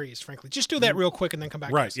whole series, frankly. Just do that real quick and then come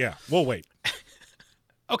back. Right, yeah. We'll wait.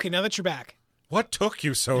 Okay, now that you're back. What took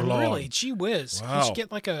you so long? Really? Gee whiz. Wow.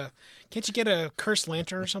 Can't you get a cursed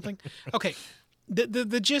lantern or something? Okay.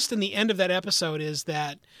 The gist and the end of that episode is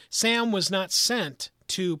that Sam was not sent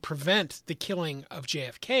to prevent the killing of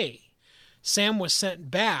JFK. Sam was sent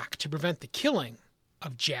back to prevent the killing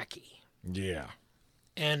of Jackie. Yeah.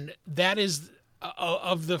 And that is,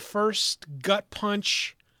 of the first gut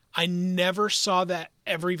punch, I never saw that,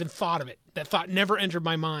 ever even thought of it. That thought never entered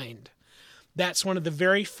my mind. That's one of the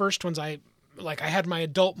very first ones I had my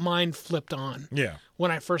adult mind flipped on. Yeah.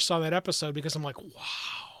 When I first saw that episode, because I'm like, wow.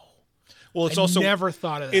 Well, it's I also never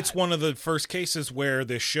thought of that. It's one of the first cases where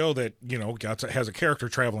this show that, has a character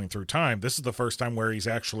traveling through time. This is the first time where he's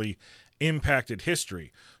actually impacted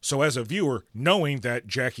history. So as a viewer, knowing that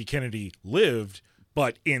Jackie Kennedy lived,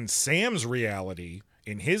 but in Sam's reality,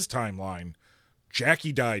 in his timeline,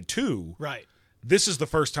 Jackie died too. Right. This is the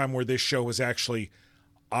first time where this show is actually,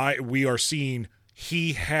 we are seeing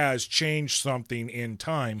he has changed something in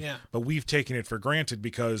time, but we've taken it for granted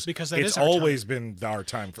because that it's is our always been our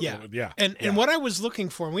time. And what I was looking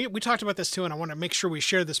for, and we talked about this too, and I want to make sure we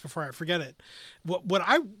share this before I forget it. What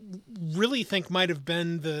I really think might have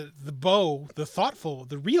been the bow,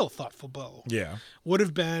 the real thoughtful bow, would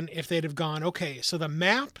have been if they'd have gone, okay, so the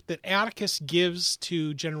map that Atticus gives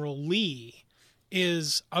to General Lee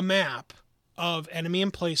is a map of enemy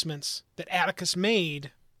emplacements that Atticus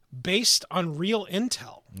made based on real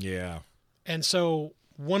intel. Yeah. And so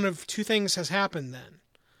one of two things has happened then.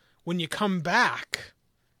 When you come back,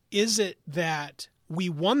 is it that we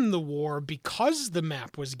won the war because the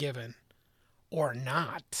map was given or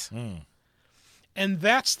not? And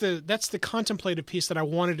that's the contemplative piece that I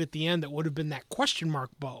wanted at the end, that would have been that question mark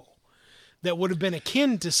bow. That would have been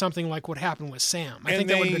akin to something like what happened with Sam. I think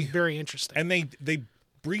that would have been very interesting. And they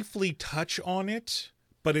briefly touch on it,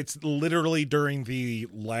 but it's literally during the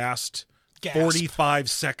last 45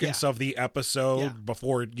 seconds of the episode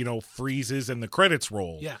before it, freezes and the credits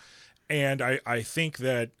roll. Yeah. And I think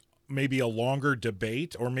that maybe a longer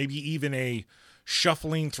debate, or maybe even a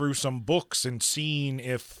shuffling through some books and seeing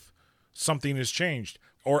if something has changed,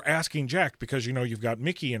 or asking Jack, because, you've got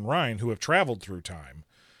Mickey and Ryan who have traveled through time.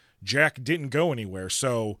 Jack didn't go anywhere.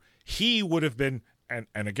 So he would have been, and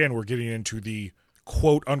again, we're getting into the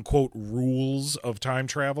quote unquote rules of time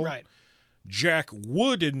travel. Right. Jack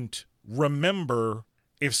wouldn't remember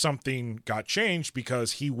if something got changed,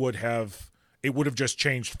 because it would have just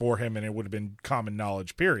changed for him, and it would have been common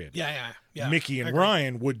knowledge, period. Yeah. Mickey and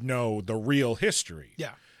Ryan would know the real history.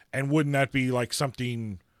 Yeah. And wouldn't that be like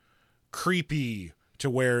something creepy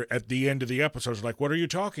to where at the end of the episode, it's like, what are you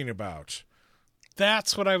talking about?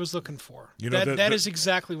 That's what I was looking for. That is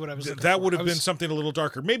exactly what I was looking for. That would have been something a little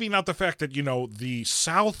darker. Maybe not the fact that, the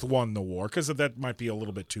South won the war, because that might be a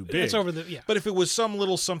little bit too big. It's over But if it was some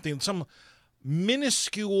little something, some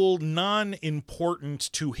minuscule,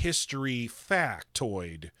 non-important to history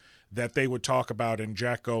factoid that they would talk about, and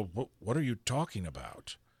Jack go, what are you talking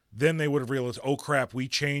about? Then they would have realized, oh crap, we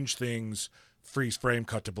changed things, freeze frame,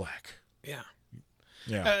 cut to black. Yeah.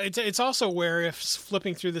 Yeah. It's also where, if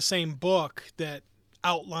flipping through the same book that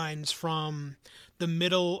outlines from the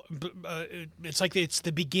middle, it's like it's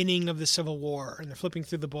the beginning of the Civil War, and they're flipping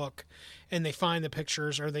through the book and they find the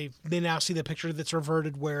pictures, or they now see the picture that's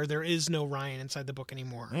reverted where there is no Ryan inside the book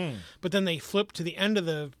anymore. But then they flip to the end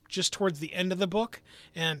just towards the end of the book,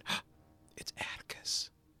 and it's Atticus.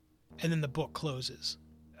 And then the book closes.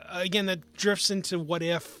 Again, that drifts into what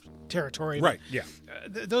if territory. Right, yeah.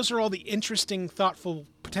 Those are all the interesting, thoughtful,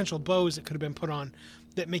 potential bows that could have been put on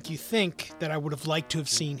that make you think that I would have liked to have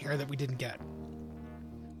seen here that we didn't get.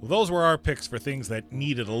 Well, those were our picks for things that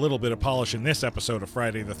needed a little bit of polish in this episode of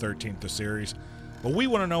Friday the 13th, the series. But we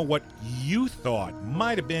want to know what you thought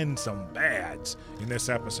might have been some bads in this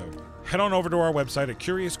episode. Head on over to our website at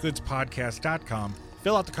CuriousGoodsPodcast.com,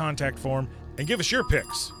 fill out the contact form, and give us your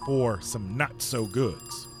picks for some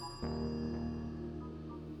not-so-goods.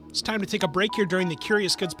 It's time to take a break here during the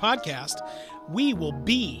Curious Goods podcast. We will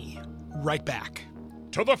be right back.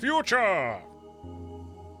 To the future!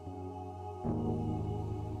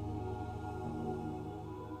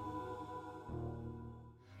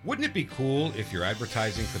 Wouldn't it be cool if your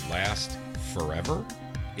advertising could last forever?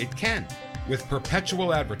 It can, with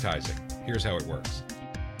perpetual advertising. Here's how it works.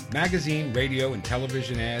 Magazine, radio, and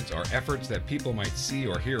television ads are efforts that people might see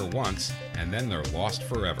or hear once, and then they're lost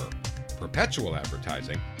forever. Perpetual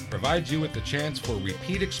advertising provides you with the chance for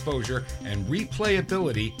repeat exposure and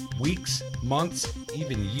replayability weeks, months,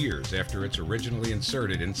 even years after it's originally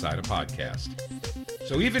inserted inside a podcast.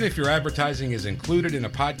 So even if your advertising is included in a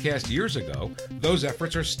podcast years ago, those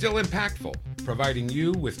efforts are still impactful, providing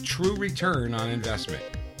you with true return on investment,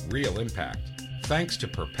 real impact, thanks to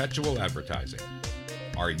perpetual advertising.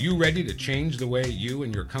 Are you ready to change the way you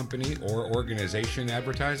and your company or organization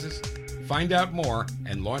advertises? Find out more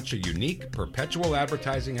and launch a unique perpetual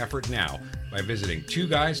advertising effort now by visiting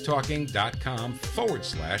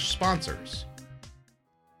twoguystalking.com/sponsors.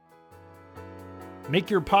 Make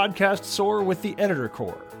your podcast soar with the Editor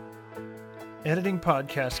Core. Editing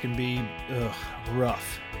podcasts can be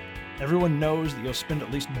rough. Everyone knows that you'll spend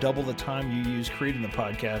at least double the time you use creating the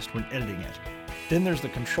podcast when editing it. Then there's the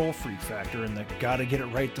control freak factor and the gotta get it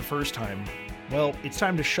right the first time. Well, it's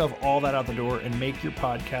time to shove all that out the door and make your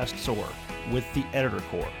podcast soar with the Editor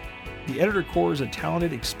Core. The Editor Core is a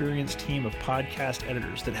talented, experienced team of podcast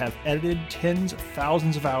editors that have edited tens of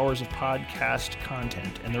thousands of hours of podcast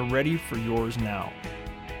content, and they're ready for yours now.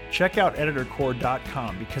 Check out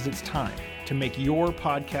editorcore.com because it's time to make your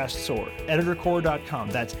podcast soar.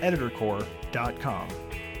 Editorcore.com. That's editorcore.com.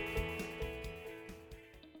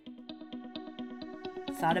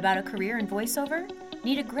 Thought about a career in voiceover?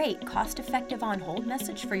 Need a great, cost-effective on-hold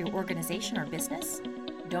message for your organization or business?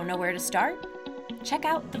 Don't know where to start? Check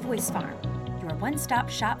out The Voice Farm, your one-stop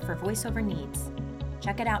shop for voiceover needs.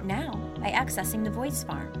 Check it out now by accessing The Voice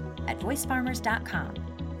Farm at voicefarmers.com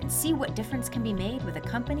and see what difference can be made with a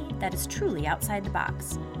company that is truly outside the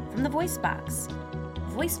box. From the Voice Box,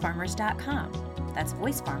 voicefarmers.com. That's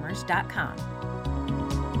voicefarmers.com.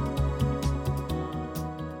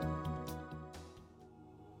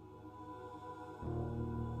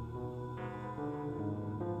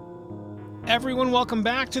 Everyone, welcome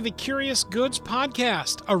back to the Curious Goods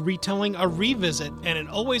Podcast, a retelling, a revisit, and an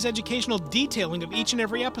always educational detailing of each and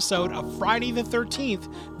every episode of Friday the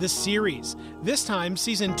 13th, the series. This time,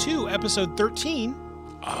 Season 2, Episode 13,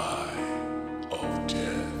 Eye of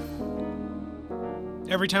Death.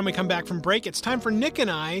 Every time we come back from break, it's time for Nick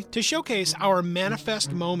and I to showcase our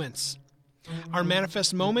manifest moments. Our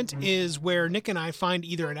manifest moment is where Nick and I find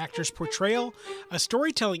either an actor's portrayal, a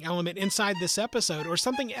storytelling element inside this episode, or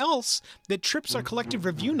something else that trips our collective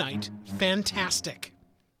review night fantastic.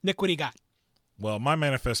 Nick, what do you got? Well, my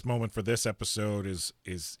manifest moment for this episode is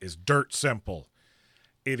dirt simple.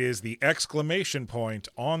 It is the exclamation point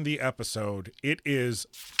on the episode. It is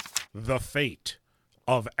the fate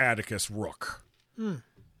of Atticus Rook.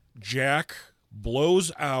 Jack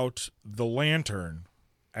blows out the lantern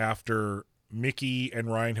after Mickey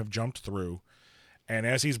and Ryan have jumped through, and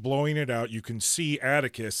as he's blowing it out, you can see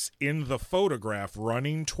Atticus in the photograph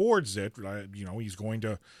running towards it. He's going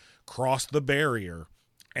to cross the barrier,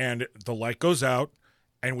 and the light goes out,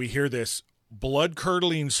 and we hear this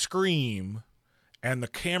blood-curdling scream, and the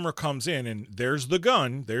camera comes in, and there's the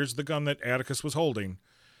gun that Atticus was holding,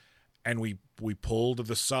 and we pull to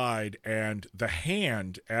the side, and the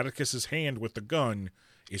hand, Atticus's hand with the gun,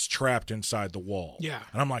 is trapped inside the wall. Yeah.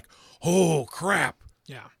 And I'm like, oh, crap.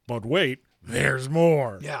 Yeah. But wait, there's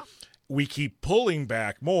more. Yeah. We keep pulling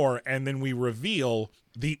back more, and then we reveal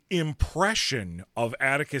the impression of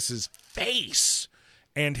Atticus's face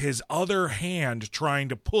and his other hand trying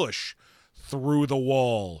to push through the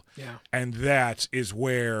wall. Yeah. And that is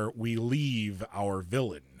where we leave our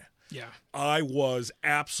villain. Yeah. I was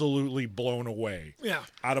absolutely blown away. Yeah.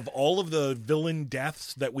 Out of all of the villain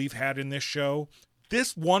deaths that we've had in this show,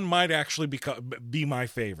 this one might actually be my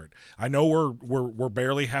favorite. I know we're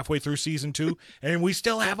barely halfway through season 2, and we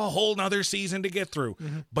still have a whole nother season to get through.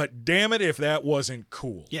 Mm-hmm. But damn it if that wasn't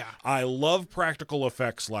cool. Yeah. I love practical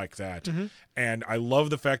effects like that. Mm-hmm. And I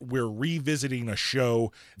love the fact we're revisiting a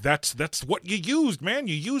show. That's what you used, man.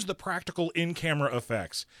 You used the practical in-camera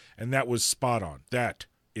effects, and that was spot on. That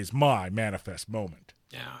is my manifest moment.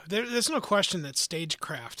 Yeah, there's no question that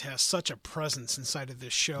stagecraft has such a presence inside of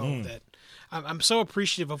this show that I'm so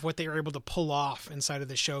appreciative of what they were able to pull off inside of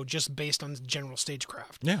the show just based on general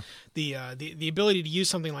stagecraft. Yeah, the ability to use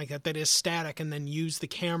something like that is static and then use the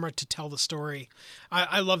camera to tell the story.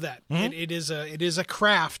 I love that. Mm-hmm. It is a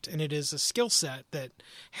craft and it is a skill set that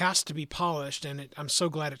has to be polished, and I'm so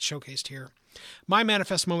glad it's showcased here. My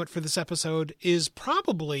manifest moment for this episode is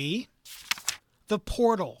probably the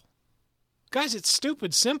portal. Guys, it's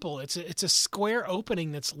stupid simple. It's a square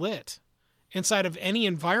opening that's lit inside of any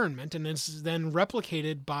environment, and it's then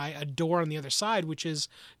replicated by a door on the other side, which is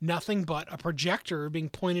nothing but a projector being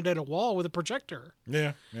pointed at a wall with a projector.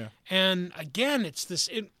 Yeah, yeah. And again, it's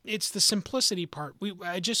the simplicity part.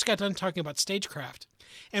 I just got done talking about stagecraft,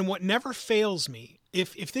 and what never fails me,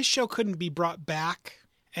 if this show couldn't be brought back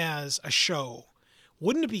as a show,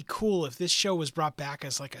 wouldn't it be cool if this show was brought back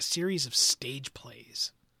as like a series of stage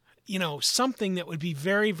plays? You know, something that would be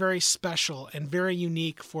very, very special and very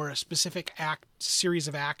unique for a specific series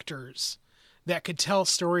of actors that could tell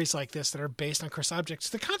stories like this that are based on cursed objects.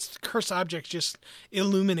 The concept of cursed objects just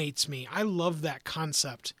illuminates me. I love that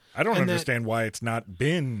concept. I don't And understand why it's not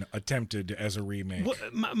been attempted as a remake. Well,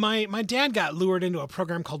 my dad got lured into a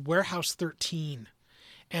program called Warehouse 13.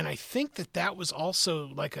 And I think that was also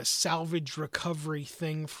like a salvage recovery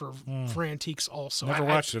thing for antiques also. Never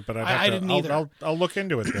watched it, but I didn't either. I'll look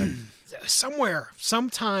into it then. Somewhere,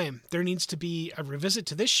 sometime, there needs to be a revisit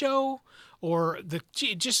to this show, or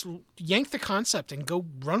just yank the concept and go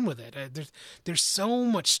run with it. There's so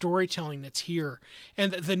much storytelling that's here.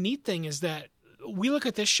 And the neat thing is that we look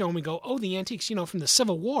at this show and we go, oh, the antiques, from the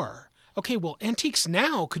Civil War. Okay, well, antiques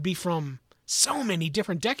now could be from so many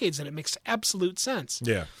different decades, and it makes absolute sense.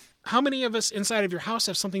 Yeah. How many of us inside of your house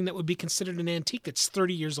have something that would be considered an antique that's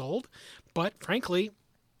 30 years old, but frankly,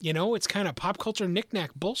 it's kind of pop culture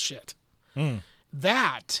knick-knack bullshit?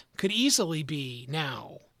 That could easily be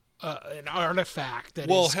now an artifact that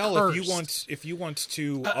is cursed. if you want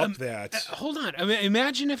to up that. Hold on. I mean,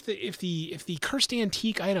 imagine if the cursed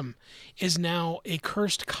antique item is now a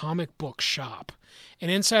cursed comic book shop.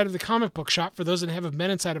 And inside of the comic book shop, for those that haven't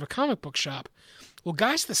been inside of a comic book shop, well,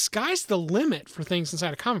 guys, the sky's the limit for things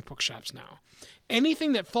inside of comic book shops now.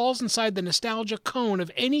 Anything that falls inside the nostalgia cone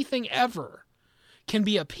of anything ever can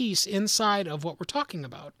be a piece inside of what we're talking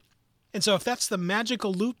about. And so if that's the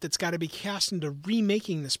magical loop that's got to be cast into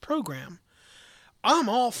remaking this program, I'm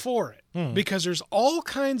all for it. Because there's all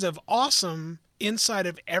kinds of awesome inside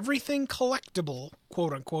of everything collectible,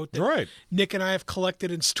 quote unquote, that Nick and I have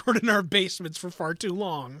collected and stored in our basements for far too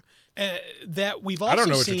long. That we've also I don't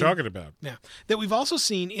know what seen, you're talking about. Yeah, that we've also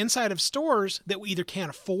seen inside of stores that we either can't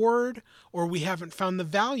afford or we haven't found the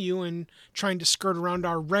value in trying to skirt around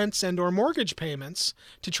our rents and or mortgage payments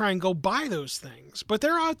to try and go buy those things. But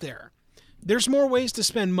they're out there. There's more ways to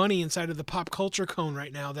spend money inside of the pop culture cone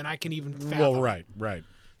right now than I can even fathom. Well, right.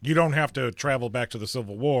 You don't have to travel back to the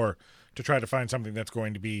Civil War to try to find something that's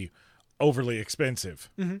going to be overly expensive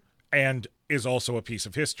and is also a piece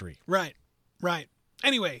of history. Right.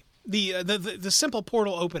 Anyway, the simple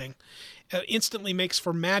portal opening instantly makes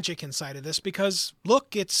for magic inside of this because,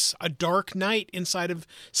 look, it's a dark night inside of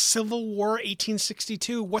Civil War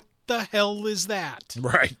 1862. What the hell is that?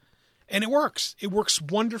 Right. And it works. It works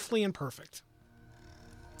wonderfully and perfect.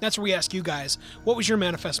 That's where we ask you guys, what was your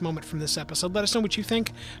manifest moment from this episode? Let us know what you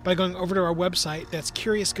think by going over to our website. That's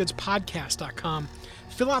CuriousGoodsPodcast.com.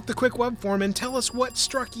 Fill out the quick web form and tell us what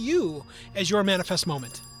struck you as your manifest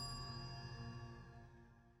moment.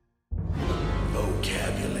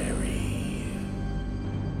 Vocabulary.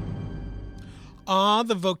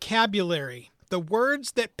 The vocabulary. The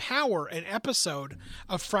words that power an episode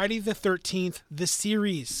of Friday the 13th, the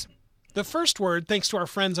series. The first word, thanks to our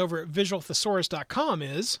friends over at VisualThesaurus.com,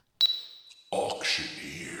 is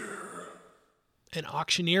auctioneer. An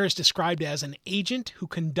auctioneer is described as an agent who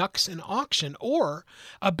conducts an auction or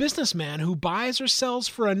a businessman who buys or sells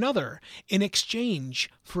for another in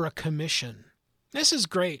exchange for a commission. This is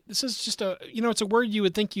great. This is just it's a word you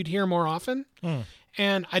would think you'd hear more often,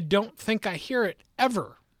 and I don't think I hear it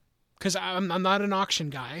ever because I'm not an auction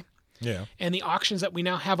guy. Yeah. And the auctions that we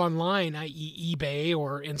now have online, i.e. eBay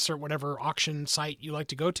or insert whatever auction site you like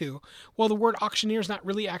to go to, well, the word auctioneer is not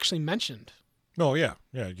really actually mentioned. Oh, yeah.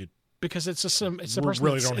 Because it's the person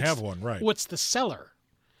really don't have one, right. What's the seller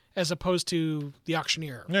as opposed to the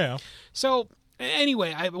auctioneer. Yeah. So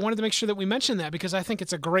anyway, I wanted to make sure that we mention that because I think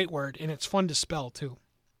it's a great word and it's fun to spell too.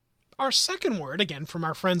 Our second word, again, from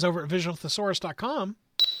our friends over at VisualThesaurus.com.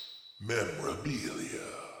 Memorabilia.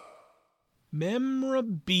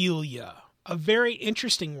 Memorabilia, a very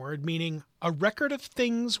interesting word meaning a record of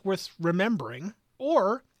things worth remembering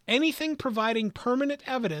or anything providing permanent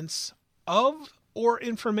evidence of or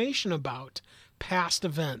information about past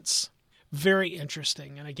events. Very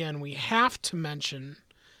interesting. And again, we have to mention,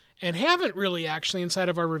 and haven't really actually inside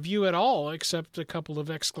of our review at all, except a couple of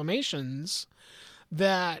exclamations,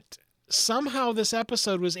 that somehow this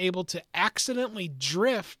episode was able to accidentally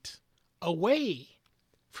drift away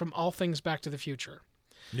from all things Back to the Future.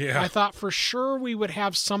 Yeah. I thought for sure we would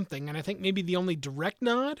have something, and I think maybe the only direct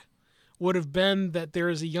nod would have been that there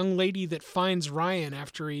is a young lady that finds Ryan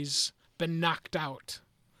after he's been knocked out.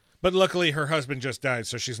 But luckily her husband just died,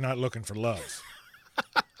 so she's not looking for love.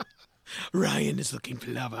 Ryan is looking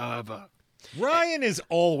for love. Ryan is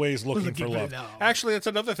always looking for love. love. Actually, that's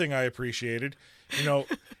another thing I appreciated.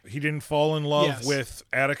 He didn't fall in love with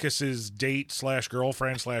Atticus's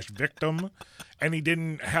date/girlfriend/victim, and he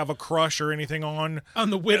didn't have a crush or anything on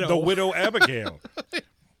the widow. The widow Abigail.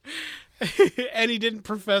 And he didn't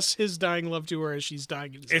profess his dying love to her as she's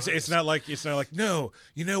dying in his arms. It's not like no,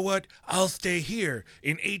 you know what? I'll stay here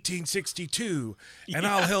in 1862 and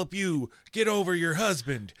I'll help you get over your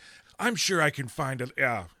husband. I'm sure I can find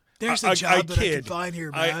a There's a job that I can find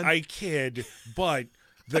here, man. I kid, but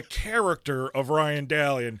the character of Ryan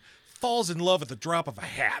Dallion falls in love at the drop of a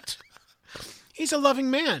hat. He's a loving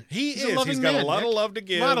man. He's a loving He's got man, a lot Nick. of love to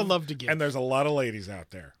give. A lot of love to give. And there's a lot of ladies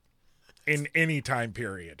out there in any time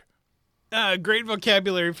period. Great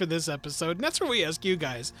vocabulary for this episode. And that's where we ask you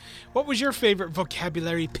guys, what was your favorite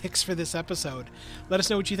vocabulary picks for this episode? Let us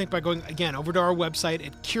know what you think by going, again, over to our website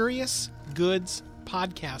at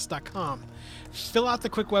CuriousGoodsPodcast.com. Fill out the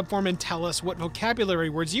quick web form and tell us what vocabulary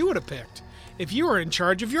words you would have picked if you were in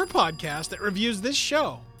charge of your podcast that reviews this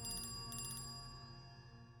show.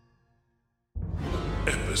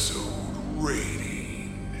 Episode rating.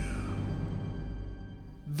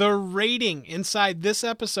 The rating inside this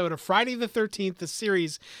episode of Friday the 13th, the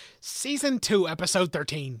series, Season 2, Episode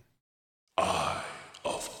 13. Eye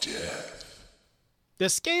of Death. The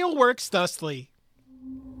scale works thusly.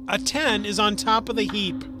 A 10 is on top of the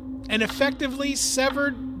heap, an effectively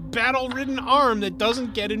severed, battle-ridden arm that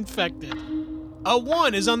doesn't get infected. A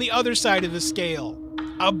 1 is on the other side of the scale,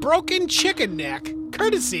 a broken chicken neck,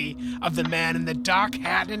 courtesy of the man in the dark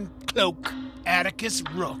hat and cloak, Atticus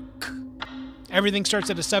Rook. Everything starts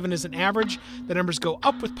at a 7 as an average. The numbers go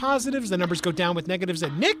up with positives, the numbers go down with negatives,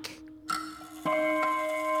 and Nick?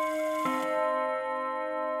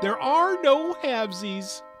 There are no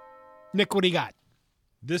halvesies. Nick, what do you got?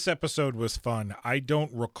 This episode was fun. I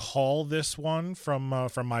don't recall this one from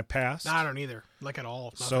my past. I don't either, like at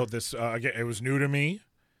all. So this again, it was new to me.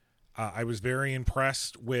 I was very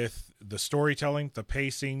impressed with the storytelling, the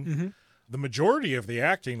pacing. Mm-hmm. The majority of the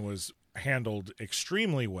acting was handled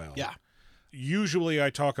extremely well. Yeah. Usually I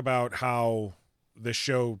talk about how this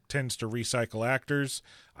show tends to recycle actors.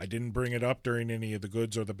 I didn't bring it up during any of the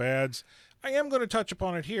goods or the bads. I am going to touch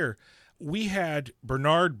upon it here. We had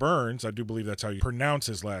Bernard Burns, I do believe that's how you pronounce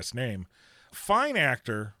his last name. Fine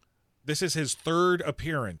actor. This is his third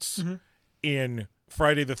appearance in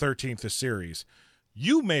Friday the 13th, the series.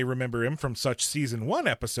 You may remember him from such season 1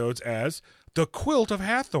 episodes as The Quilt of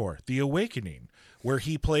Hathor, The Awakening, where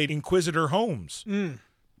he played Inquisitor Holmes.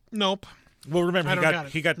 Nope. Well, remember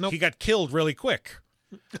he got killed really quick.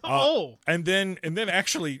 And then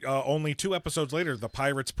actually only 2 episodes later, The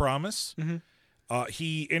Pirate's Promise.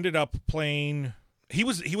 He ended up playing. He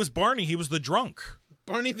was Barney. He was the drunk.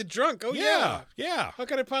 Barney the drunk. Oh Yeah. How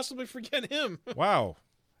could I possibly forget him? Wow.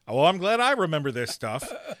 Well, I'm glad I remember this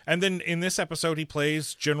stuff. And then in this episode, he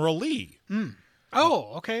plays General Lee.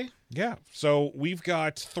 Oh, okay. Yeah. So we've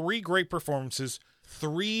got 3 great performances.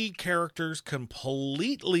 3 characters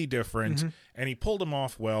completely different, and he pulled them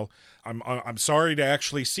off well. I'm sorry to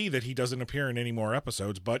actually see that he doesn't appear in any more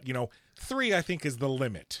episodes, but 3 I think is the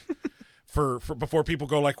limit for before people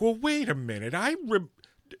go like, well, wait a minute,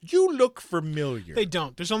 you look familiar. They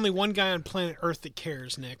don't. There's only one guy on planet Earth that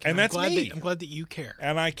cares, Nick, and that's me. I'm glad that you care.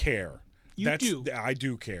 And I care. You do. I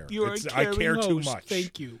do care. You're a caring I care too host. much.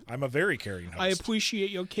 Thank you. I'm a very caring host. I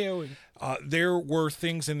appreciate your caring. There were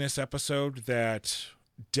things in this episode that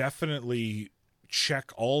definitely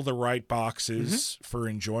check all the right boxes for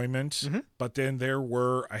enjoyment, but then there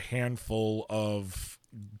were a handful of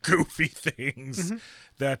goofy things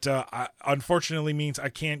that unfortunately means I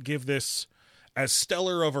can't give this as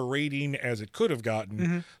stellar of a rating as it could have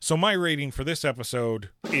gotten. So my rating for this episode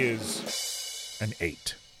is an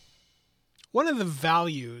 8. One of the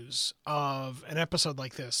values of an episode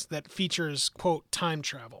like this that features, quote, time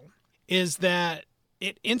travel is that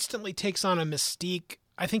it instantly takes on a mystique.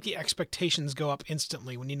 I think the expectations go up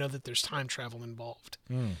instantly when you know that there's time travel involved.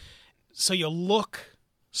 So you look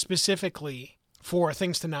specifically for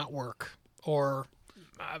things to not work. Or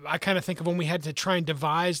I kind of think of when we had to try and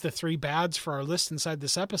devise the 3 bads for our list inside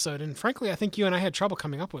this episode. And frankly, I think you and I had trouble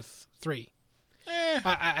coming up with 3.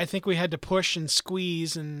 I think we had to push and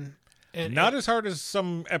squeeze and not as hard as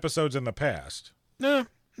some episodes in the past. Nah,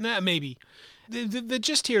 maybe. The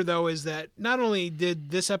gist here, though, is that not only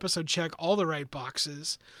did this episode check all the right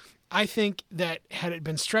boxes, I think that had it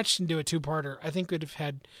been stretched into a 2-parter, I think we'd have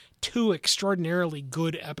had 2 extraordinarily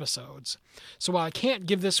good episodes. So while I can't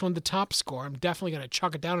give this one the top score, I'm definitely going to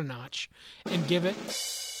chuck it down a notch and give it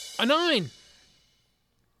a 9.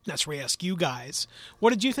 That's where I ask you guys,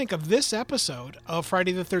 what did you think of this episode of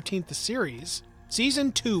Friday the 13th, the series,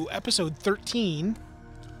 Season 2, Episode 13,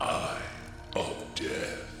 Eye of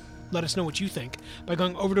Death. Let us know what you think by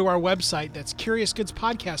going over to our website, that's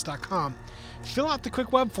CuriousGoodsPodcast.com. Fill out the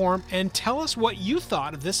quick web form and tell us what you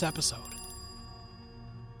thought of this episode.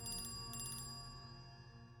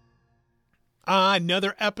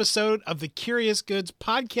 Another episode of the Curious Goods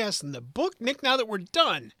podcast and the book. Nick, now that we're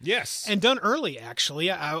done. Yes. And done early, actually.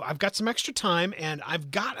 I've got some extra time, and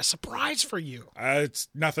I've got a surprise for you. It's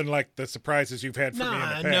nothing like the surprises you've had for me in the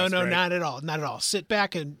past, No, right? not at all. Not at all. Sit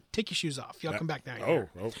back and take your shoes off. Y'all come back now. Oh,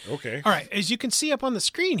 okay. All right. As you can see up on the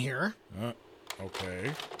screen here,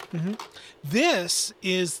 Okay. this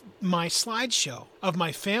is my slideshow of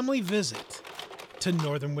my family visit to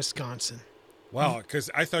northern Wisconsin. Wow, because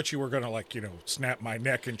I thought you were going to, snap my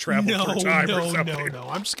neck and travel through time or something. No.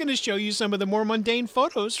 I'm just going to show you some of the more mundane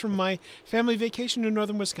photos from my family vacation to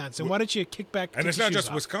northern Wisconsin. Why don't you kick back And take it's your not shoes just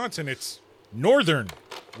off. Wisconsin, it's northern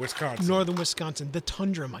Wisconsin. Northern Wisconsin, the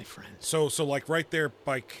tundra, my friend. So like right there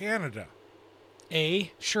by Canada.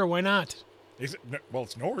 Sure, why not? Is it? Well,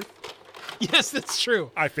 it's north. Yes, that's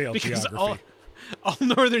true. I failed because geography. all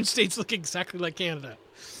northern states look exactly like Canada.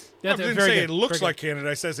 I didn't say it looks like Canada.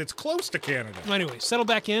 I says it's close to Canada. Anyway, settle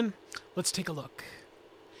back in. Let's take a look.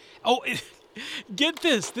 Oh, get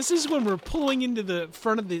this. This is when we're pulling into the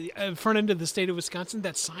front end of the state of Wisconsin.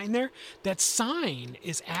 That sign there, that sign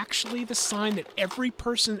is actually the sign that every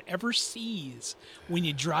person ever sees when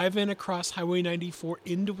you drive in across Highway 94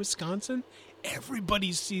 into Wisconsin.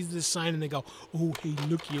 Everybody sees this sign and they go, "Oh, hey,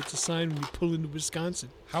 looky, it's a sign when you pull into Wisconsin."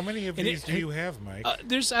 How many of these do you have, Mike?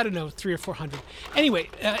 There's, I don't know, 300 or 400. Anyway,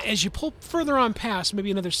 as you pull further on past,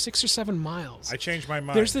 maybe another 6 or 7 miles. I changed my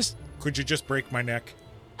mind. There's this. Could you just break my neck?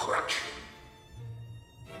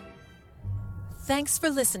 Thanks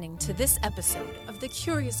for listening to this episode of the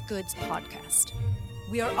Curious Goods podcast.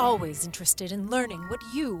 We are always interested in learning what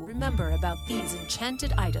you remember about these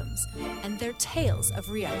enchanted items and their tales of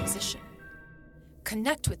reacquisition.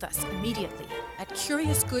 Connect with us immediately at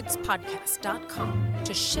CuriousGoodsPodcast.com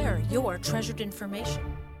to share your treasured information.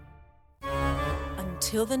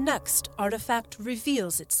 Until the next artifact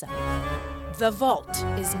reveals itself, the vault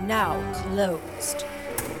is now closed.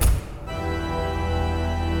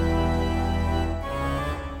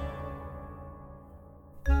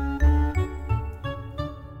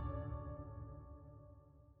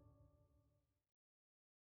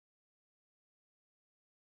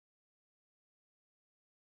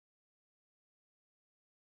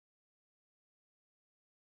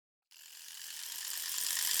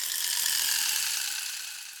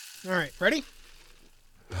 All right, ready?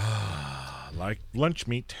 Like lunch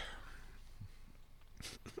meat.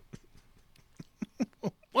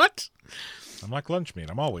 What? I'm like lunch meat.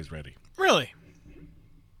 I'm always ready. Really?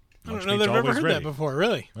 I Lunch don't know that meat's I've ever always heard ready. that before,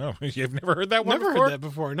 really. Oh, you've never heard that one Never before? heard that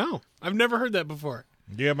before, no. I've never heard that before.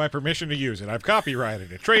 You have my permission to use it. I've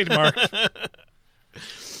copyrighted it. Trademarked.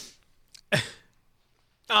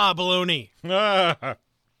 Baloney. All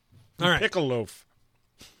right. Pickle loaf.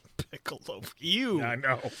 Pickle loaf. Ew. I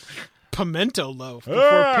know. Pimento loaf before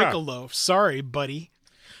Ah! pickle loaf. Sorry, buddy.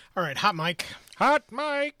 All right, hot mic. Hot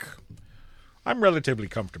Mike. I'm relatively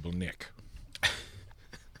comfortable, Nick.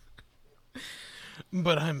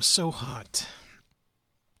 But I'm so hot.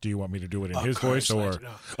 Do you want me to do it in his voice cursed or? lantern,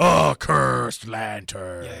 no. Oh, cursed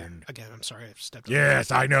lantern. Yeah, again, I'm sorry. I stepped on Yes,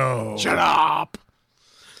 I know. Shut up.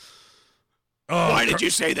 Oh, Why did you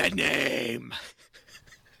say that name?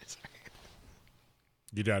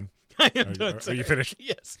 You done? I am done. Are you finished?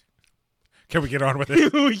 Yes. Can we get on with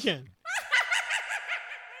it? We can.